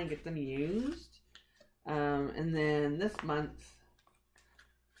to try and get them used. And then this month,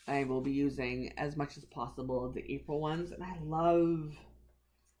 I will be using as much as possible the April ones. And I love,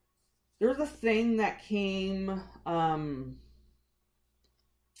 there's a thing that came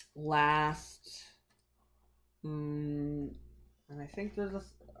last, and I think there's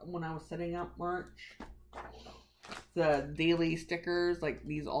when I was setting up March. the daily stickers, like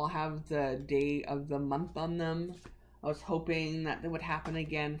these all have the day of the month on them. I was hoping that would happen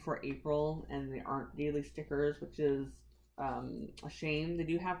again for April, and they aren't daily stickers, which is a shame. They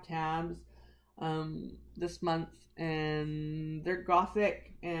do have tabs this month, and they're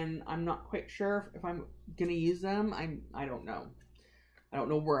gothic, and I'm not quite sure if I'm gonna use them. I don't know. I don't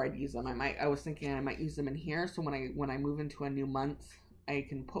know where I'd use them. I was thinking I might use them in here, so when I move into a new month, I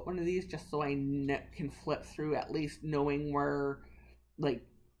can put one of these just so I can flip through, at least knowing where like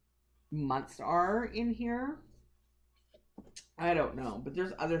months are in here. I don't know, but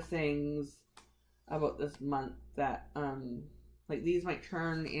there's other things about this month that like these might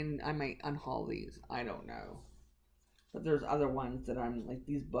turn in. I might unhaul these. I don't know, but there's other ones that I'm like,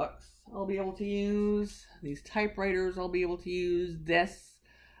 these books I'll be able to use. These typewriters I'll be able to use. This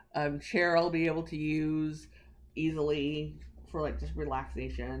chair I'll be able to use easily for like just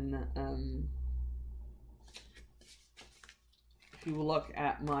relaxation. If you look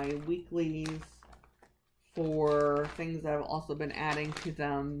at my weeklies for things that I've also been adding to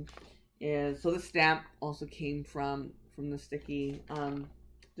them, is so the stamp also came from the sticky,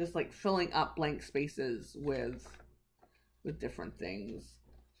 just like filling up blank spaces with different things,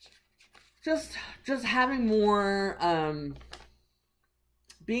 just having more,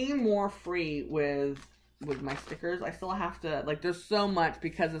 being more free with my stickers. I still have to, like, there's so much,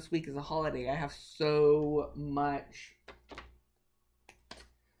 because this week is a holiday, I have so much.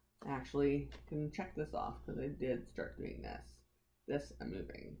 Actually, can check this off, because I did start doing this I'm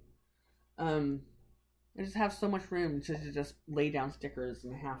moving. I just have so much room to just lay down stickers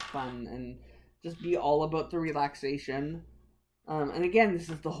and have fun and just be all about the relaxation. And again, this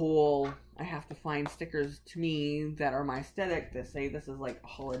is the whole, I have to find stickers to me that are my aesthetic, that say this is like a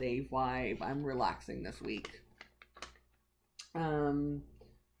holiday vibe. I'm relaxing this week.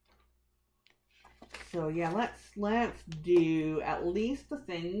 So yeah, let's do at least the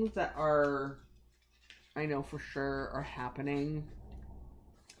things that are, I know for sure are happening.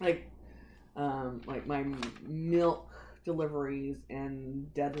 Like my milk deliveries and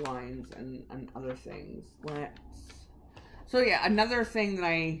deadlines and other things. So yeah, another thing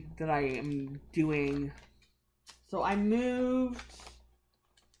that I am doing. So I moved.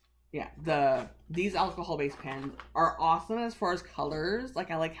 Yeah, these alcohol-based pens are awesome as far as colors.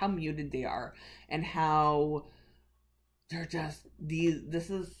 Like, I like how muted they are and how they're just this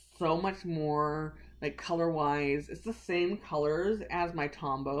is so much more like color-wise. It's the same colors as my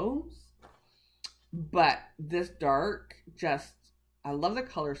Tombos, but this dark, just, I love the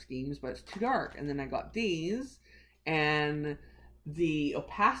color schemes, but it's too dark. And then I got these, and the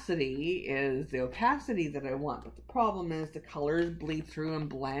opacity is the opacity that I want, but the problem is the colors bleed through and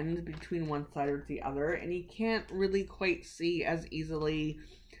blend between one side or the other, and you can't really quite see as easily,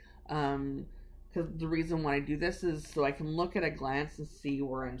 because the reason why I do this is so I can look at a glance and see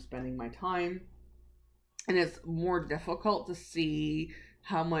where I'm spending my time, and it's more difficult to see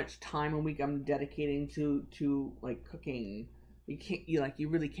how much time a week I'm dedicating to like cooking. You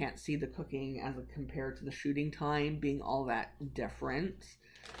really can't see the cooking as compared to the shooting time being all that different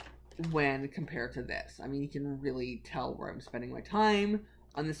when compared to this. I mean, you can really tell where I'm spending my time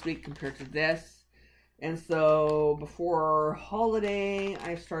on this week compared to this. And so before holiday,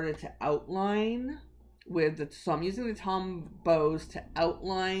 I started to outline so I'm using the Tombos to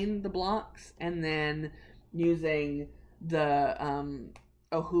outline the blocks, and then using the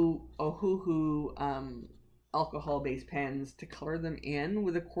Ohuhu alcohol-based pens to color them in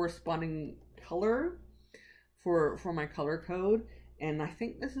with a corresponding color for my color code. And I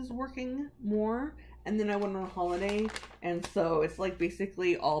think this is working more. And then I went on a holiday, and so it's like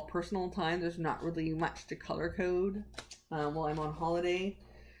basically all personal time. There's not really much to color code while I'm on holiday.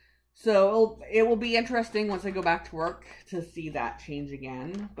 So it will be interesting once I go back to work to see that change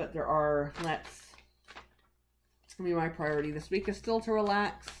again. But there are, my priority this week is still to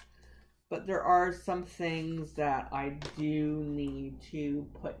relax. But there are some things that I do need to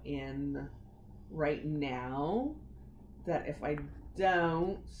put in right now that if I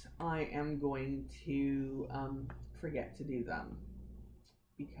don't, I am going to forget to do them.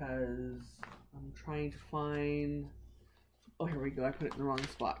 Because I'm trying to find... Oh, here we go. I put it in the wrong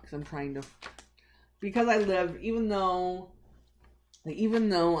spot. Because I'm trying to... Because I live, even though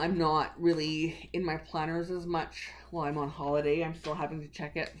I'm not really in my planners as much while I'm on holiday, I'm still having to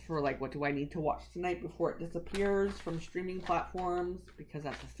check it for like, what do I need to watch tonight before it disappears from streaming platforms, because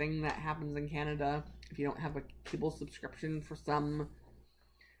that's a thing that happens in Canada if you don't have a cable subscription for some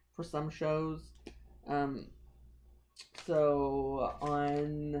shows. So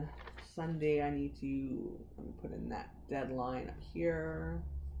on Sunday I need to, let me put in that deadline up here.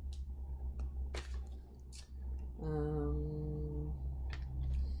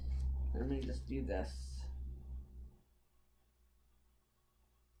 Let me just do this.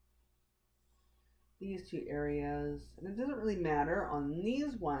 These two areas, and it doesn't really matter on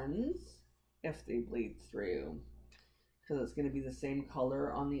these ones if they bleed through, because it's going to be the same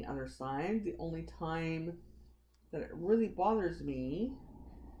color on the other side. The only time that it really bothers me,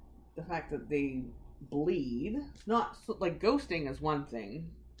 the fact that they bleed, not like ghosting is one thing,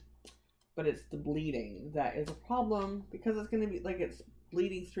 but it's the bleeding that is a problem, because it's going to be like it's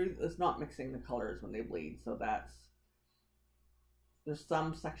bleeding through, it's not mixing the colors when they bleed. So there's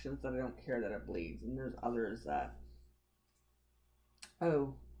some sections that I don't care that it bleeds, and there's others that,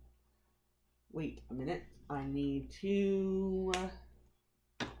 oh, wait a minute, I need to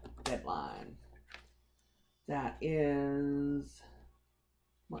deadline. That is,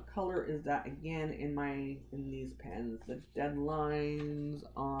 what color is that again in these pens? The deadlines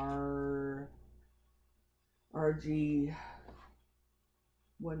are RG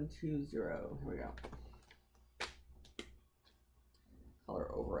 120. Here we go.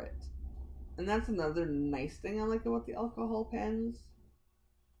 Color over it. And that's another nice thing I like about the alcohol pens,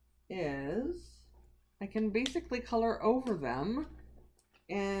 is I can basically color over them,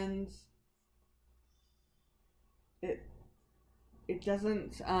 and it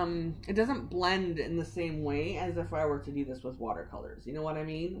doesn't blend in the same way as if I were to do this with watercolors. You know what I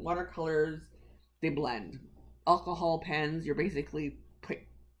mean? Watercolors, they blend. Alcohol pens, you're basically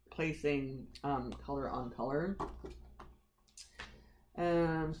placing color on color.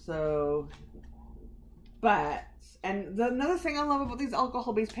 Another thing I love about these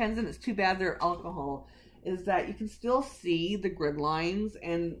alcohol-based pens, and it's too bad they're alcohol, is that you can still see the grid lines,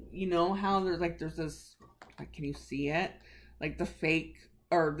 and you know how there's this, like, can you see it? Like the fake,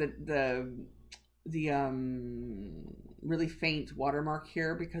 or the really faint watermark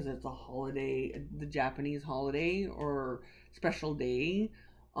here, because it's a holiday, the Japanese holiday or special day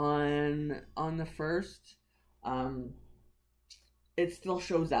on the 1st. It still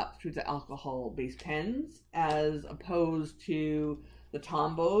shows up through the alcohol-based pens, as opposed to the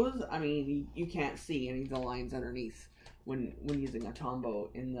Tombos. I mean, you can't see any of the lines underneath when using a Tombow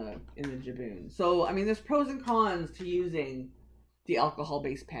in the Jibun. So, I mean, there's pros and cons to using the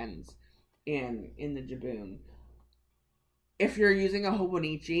alcohol-based pens in the Jibun. If you're using a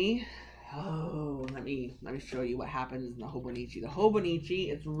Hobonichi, oh, let me show you what happens in the Hobonichi. The Hobonichi,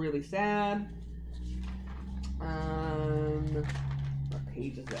 it's really sad. What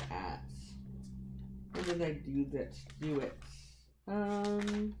page is it at? When did I do it?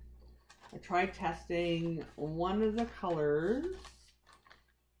 I tried testing one of the colors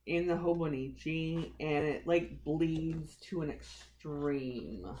in the Hobonichi, and it like bleeds to an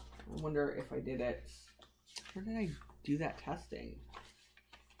extreme. I wonder if I did it. Where did I do that testing?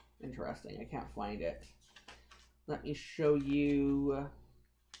 Interesting. I can't find it. Let me show you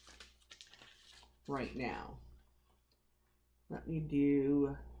right now. Let me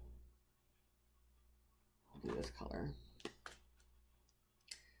do, I'll do this color.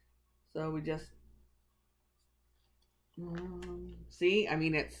 So we just, see, I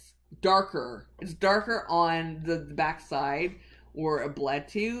mean, it's darker. It's darker on the back side where it bled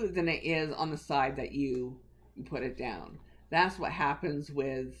to than it is on the side that you put it down. That's what happens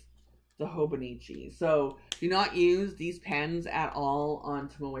with the Hobonichi. So do not use these pens at all on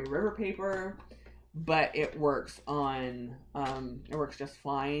Tomoe River paper, but it works on, it works just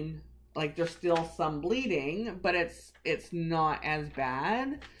fine. Like, there's still some bleeding, but it's not as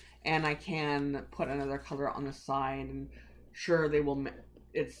bad. And I can put another color on the side, and sure, they will,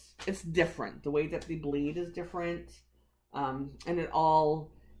 it's different. The way that they bleed is different. And it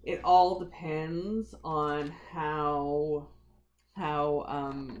all depends on how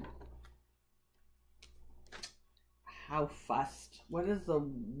fussed. What is the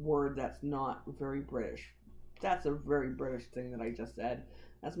word that's not very British? That's a very British thing that I just said.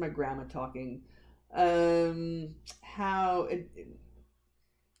 That's my grandma talking. How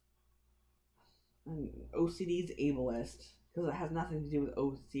OCD is ableist, because it has nothing to do with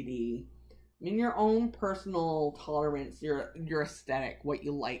OCD. I mean, your own personal tolerance, your aesthetic, what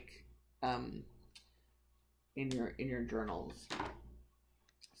you like, in your journals.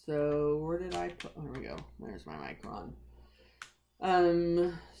 So where did I put? Oh, here we go. There's my micron.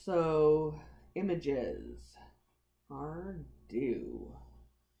 So images are due.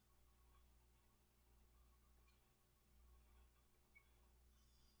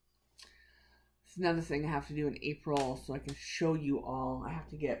 It's another thing I have to do in April so I can show you all. I have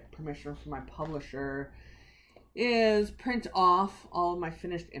to get permission from my publisher, is print off all of my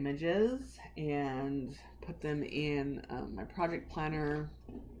finished images and put them in my project planner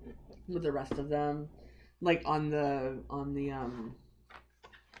with the rest of them. like on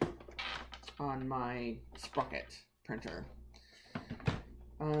my Sprocket printer.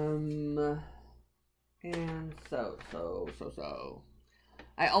 And so.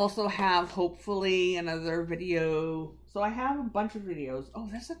 I also have, hopefully, another video. So I have a bunch of videos. Oh,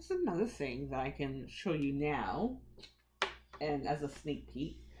 that's another thing that I can show you now. And as a sneak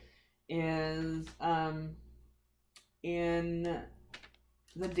peek. Is, in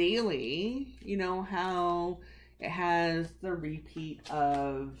the daily, you know how it has the repeat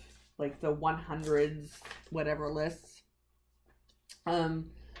of, like, the 100s, whatever lists.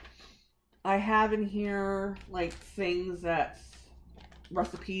 I have in here, like, things that,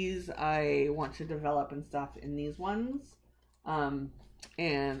 recipes I want to develop and stuff in these ones.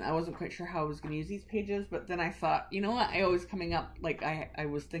 And I wasn't quite sure how I was going to use these pages, but then I thought, you know what, I always coming up, like, I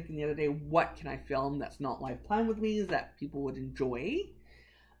was thinking the other day, what can I film that's not live plan with me that people would enjoy?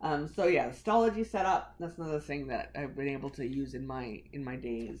 So yeah, astrology setup, that's another thing that I've been able to use in my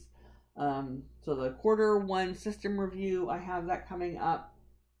days. So the Q1 system review, I have that coming up.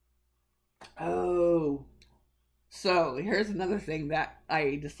 Oh, so here's another thing that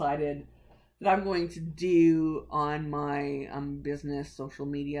I decided that I'm going to do on my business social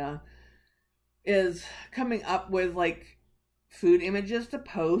media is coming up with, like, food images to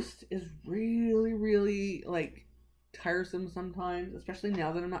post is really like tiresome sometimes, especially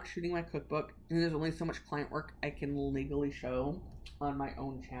now that I'm not shooting my cookbook and there's only so much client work I can legally show on my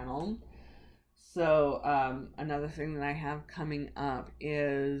own channel. So another thing that I have coming up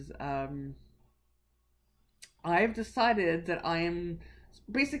is I've decided that I am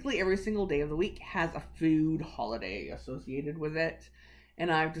basically every single day of the week has a food holiday associated with it. And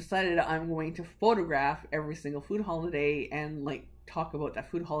I've decided I'm going to photograph every single food holiday and, like, talk about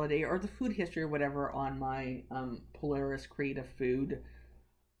that food holiday or the food history or whatever on my Polaris Creative Food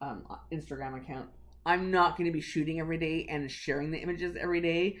Instagram account. I'm not going to be shooting every day and sharing the images every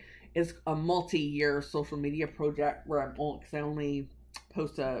day. It's a multi-year social media project where because I only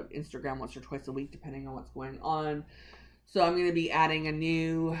post to Instagram once or twice a week depending on what's going on. So I'm going to be adding a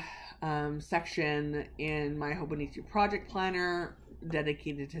new section in my Hobonichi project planner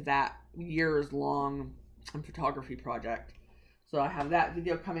dedicated to that years-long photography project. So I have that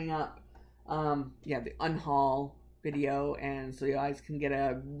video coming up. Yeah, the unhaul video, and so you guys can get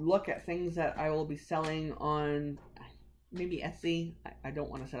a look at things that I will be selling on maybe Etsy. I don't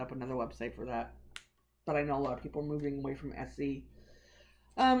want to set up another website for that, but I know a lot of people are moving away from Etsy.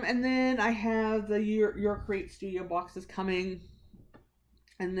 And then I have the Your Create Studio boxes coming.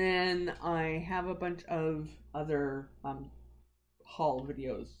 And then I have a bunch of other haul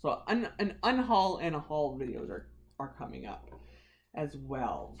videos. So an unhaul and a haul videos are coming up as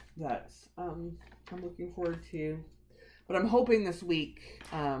well. That's I'm looking forward to. But I'm hoping this week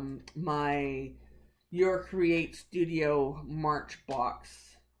my Your Create Studio March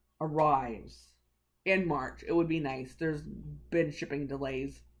box arrives in March. It would be nice. There's been shipping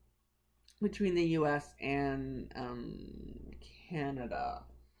delays between the US and Canada.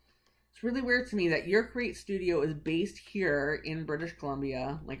 It's really weird to me that Your Create Studio is based here in British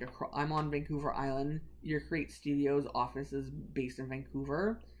Columbia. Like, I'm on Vancouver Island. Your Create Studio's office is based in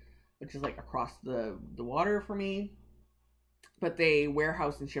Vancouver, which is, like, across the water for me. But they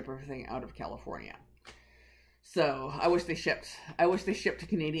warehouse and ship everything out of California. So I wish they shipped to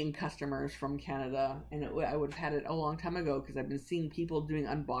Canadian customers from Canada, and I would have had it a long time ago, because I've been seeing people doing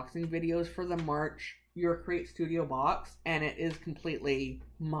unboxing videos for the March Your Create Studio box, and it is completely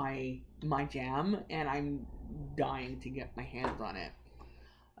my jam, and I'm dying to get my hands on it.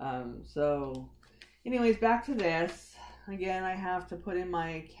 So anyways, back to this. Again, I have to put in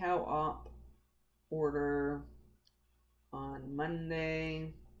my cow op order on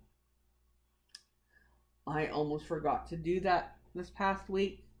Monday. I almost forgot to do that this past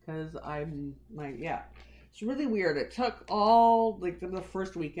week because it's really weird. It took all, like, the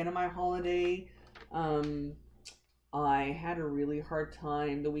first weekend of my holiday. I had a really hard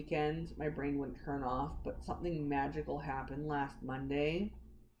time the weekend. My brain wouldn't turn off, but something magical happened last Monday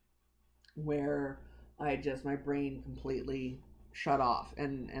where my brain completely shut off,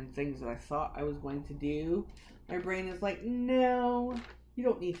 and things that I thought I was going to do, my brain is like, no, you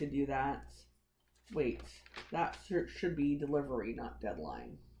don't need to do that. Wait, that should be delivery, not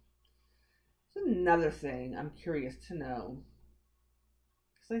deadline. It's another thing I'm curious to know.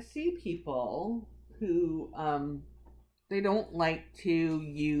 Because I see people who, they don't like to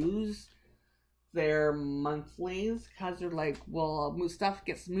use their monthlies because they're like, well, stuff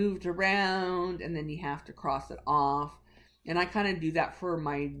gets moved around and then you have to cross it off. And I kind of do that for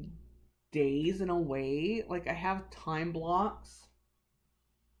my days in a way. Like, I have time blocks.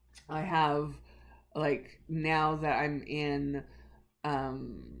 I have like now that I'm in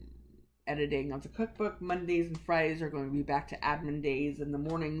editing of the cookbook, Mondays and Fridays are going to be back to admin days, and the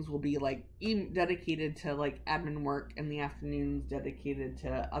mornings will be like dedicated to like admin work, and the afternoons dedicated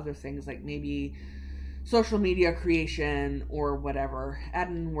to other things like maybe social media creation or whatever.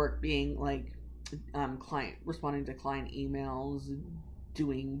 Admin work being like client responding to client emails,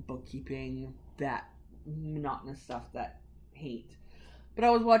 doing bookkeeping, that monotonous stuff that I hate. But I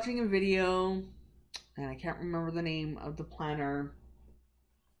was watching a video, and I can't remember the name of the planner,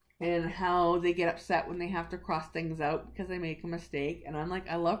 and how they get upset when they have to cross things out because they make a mistake. And I'm like,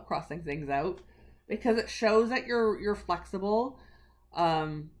 I love crossing things out because it shows that you're flexible.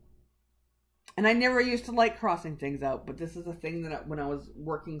 And I never used to like crossing things out, but this is a thing that when I was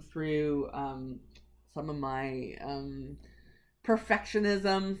working through some of my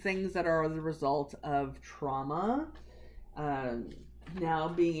perfectionism things that are the result of trauma, now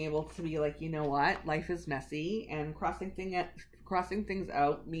being able to be like, you know what, life is messy, and crossing things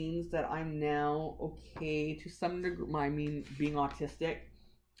out means that I'm now okay to some degree. I mean, being autistic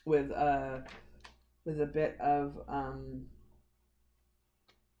with a bit of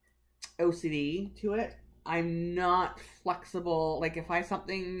OCD to it, I'm not flexible. Like if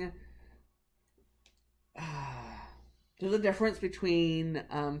something there's a difference between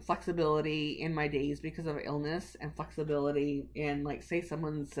flexibility in my days because of illness and flexibility in, like, say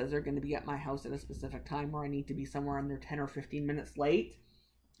someone says they're going to be at my house at a specific time where I need to be somewhere and they're 10 or 15 minutes late.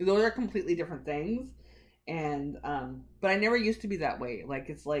 Those are completely different things. And but I never used to be that way. Like,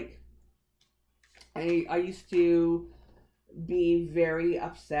 it's like I used to be very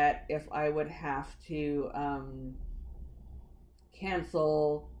upset if I would have to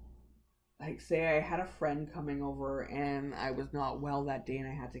cancel. Like, say I had a friend coming over and I was not well that day and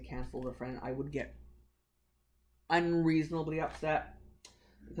I had to cancel the friend, I would get unreasonably upset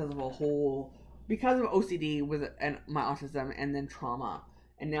because of OCD and my autism and then trauma.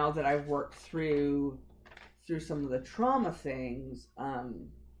 And now that I've worked through some of the trauma things,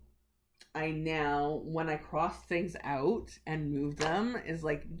 I now, when I cross things out and move them, is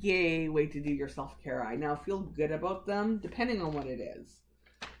like, yay, way to do your self-care. I now feel good about them, depending on what it is.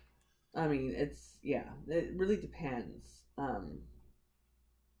 I mean, it really depends.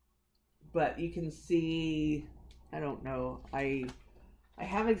 But you can see, I don't know, I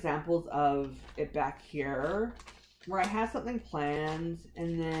have examples of it back here where I had something planned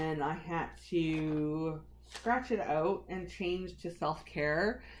and then I had to scratch it out and change to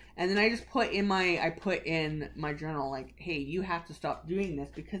self-care. And then I just put in my journal, like, hey, you have to stop doing this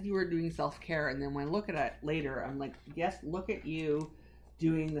because you were doing self-care. And then when I look at it later, I'm like, yes, look at you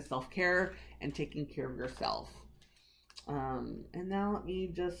doing the self-care and taking care of yourself. And now let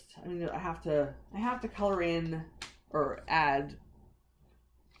me I have to color in or add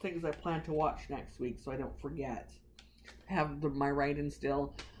things I plan to watch next week so I don't forget. I have my write-in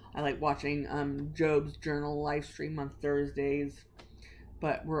still. I like watching Job's Journal live stream on Thursdays,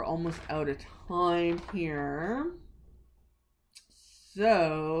 but we're almost out of time here.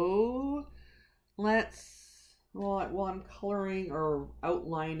 So while I'm coloring or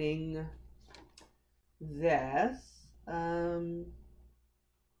outlining this,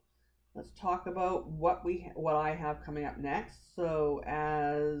 let's talk about what I have coming up next. So,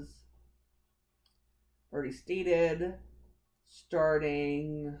 as already stated,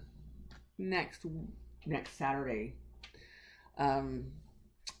 starting next Saturday,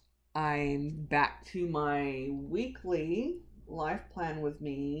 I'm back to my weekly life plan with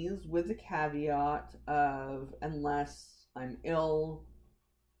me's, with the caveat of unless I'm ill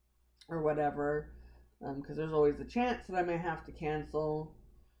or whatever, because there's always a chance that I may have to cancel.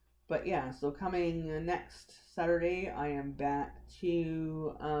 But yeah, so coming next Saturday, I am back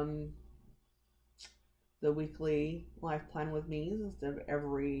to the weekly life plan with me's instead of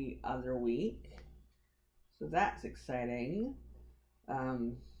every other week. So that's exciting.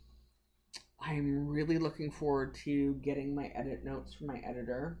 I'm really looking forward to getting my edit notes from my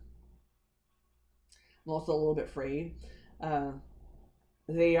editor. I'm also a little bit afraid.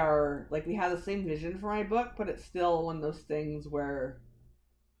 They are, like, we have the same vision for my book, but it's still one of those things where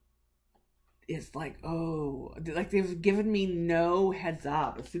it's like, oh, like they've given me no heads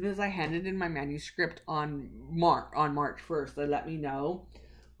up. As soon as I handed in my manuscript on March 1st, they let me know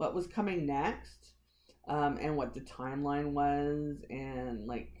what was coming next, and what the timeline was, and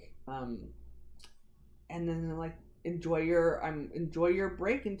like, and then they're like, enjoy your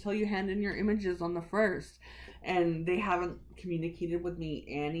break until you hand in your images on the 1st. And they haven't communicated with me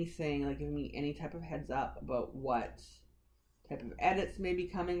anything, like giving me any type of heads up about what type of edits may be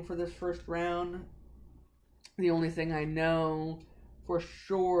coming for this first round. The only thing I know for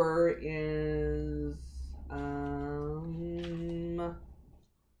sure is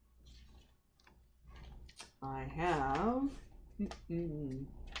I have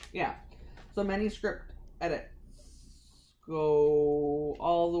yeah, so manuscript edits go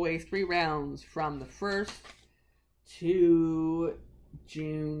all the way 3 rounds from the 1st to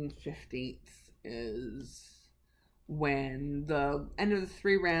June 15th is when the end of the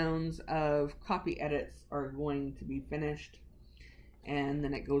 3 rounds of copy edits are going to be finished, and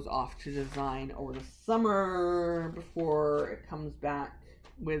then it goes off to design over the summer before it comes back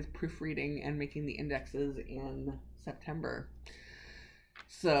with proofreading and making the indexes in September.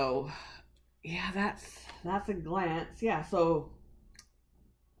 So yeah, that's a glance. Yeah, so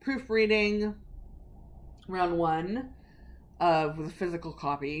proofreading round 1 with a physical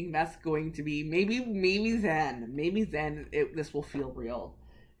copy, that's going to be maybe then this will feel real.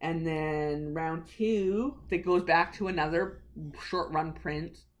 And then round 2 that goes back to another short run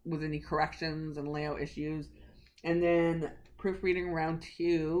print with any corrections and layout issues. And then proofreading round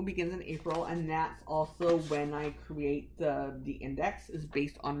 2 begins in April, and that's also when I create the index is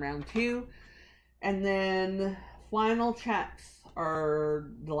based on round 2. And then final checks are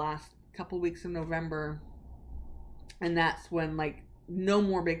the last couple weeks of November, and that's when like no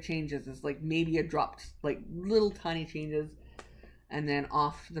more big changes. It's like maybe a dropped like little tiny changes, and then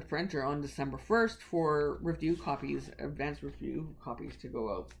off to the printer on December 1st for review copies, advanced review copies to go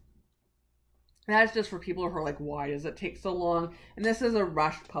out. That's just for people who are like, why does it take so long? And this is a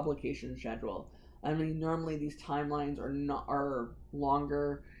rushed publication schedule. I mean, normally these timelines are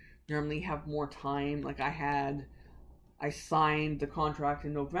longer. Normally have more time. Like I signed the contract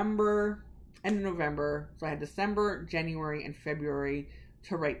in November, end of November, so I had December, January, and February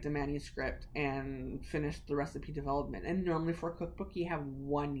to write the manuscript and finish the recipe development. And normally for a cookbook you have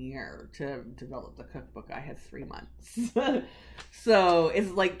 1 year to develop the cookbook. I had 3 months. So it's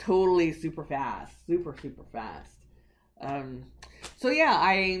like totally super fast, super fast. So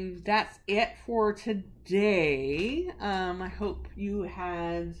yeah, that's it for today. I hope you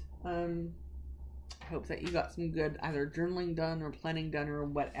had I hope that you got some good either journaling done or planning done or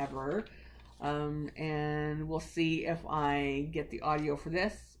whatever. And we'll see if I get the audio for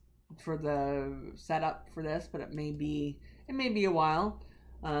this, for the setup for this, but it may be a while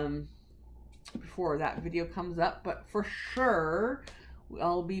before that video comes up, but for sure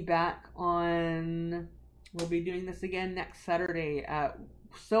I'll be back on, we'll be doing this again next Saturday.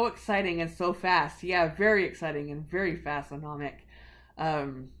 So exciting and so fast. Yeah, very exciting and very fast-onomic.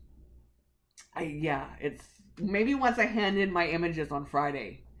 Yeah, it's maybe once I hand in my images on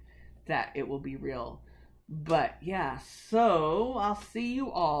Friday that it will be real. But yeah, so I'll see you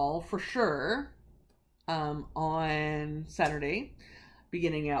all for sure on Saturday,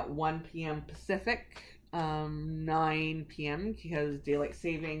 beginning at 1 p.m. Pacific, 9 p.m. because daylight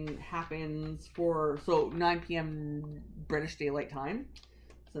saving happens so 9 p.m. British Daylight Time,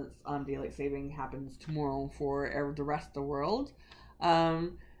 since daylight saving happens tomorrow for the rest of the world.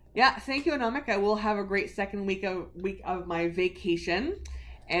 Yeah, thank you, Anomic. I will have a great second week of my vacation.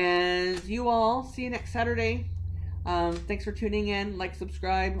 And you all, see you next Saturday. Thanks for tuning in. Like,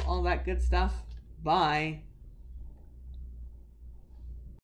 subscribe, all that good stuff. Bye.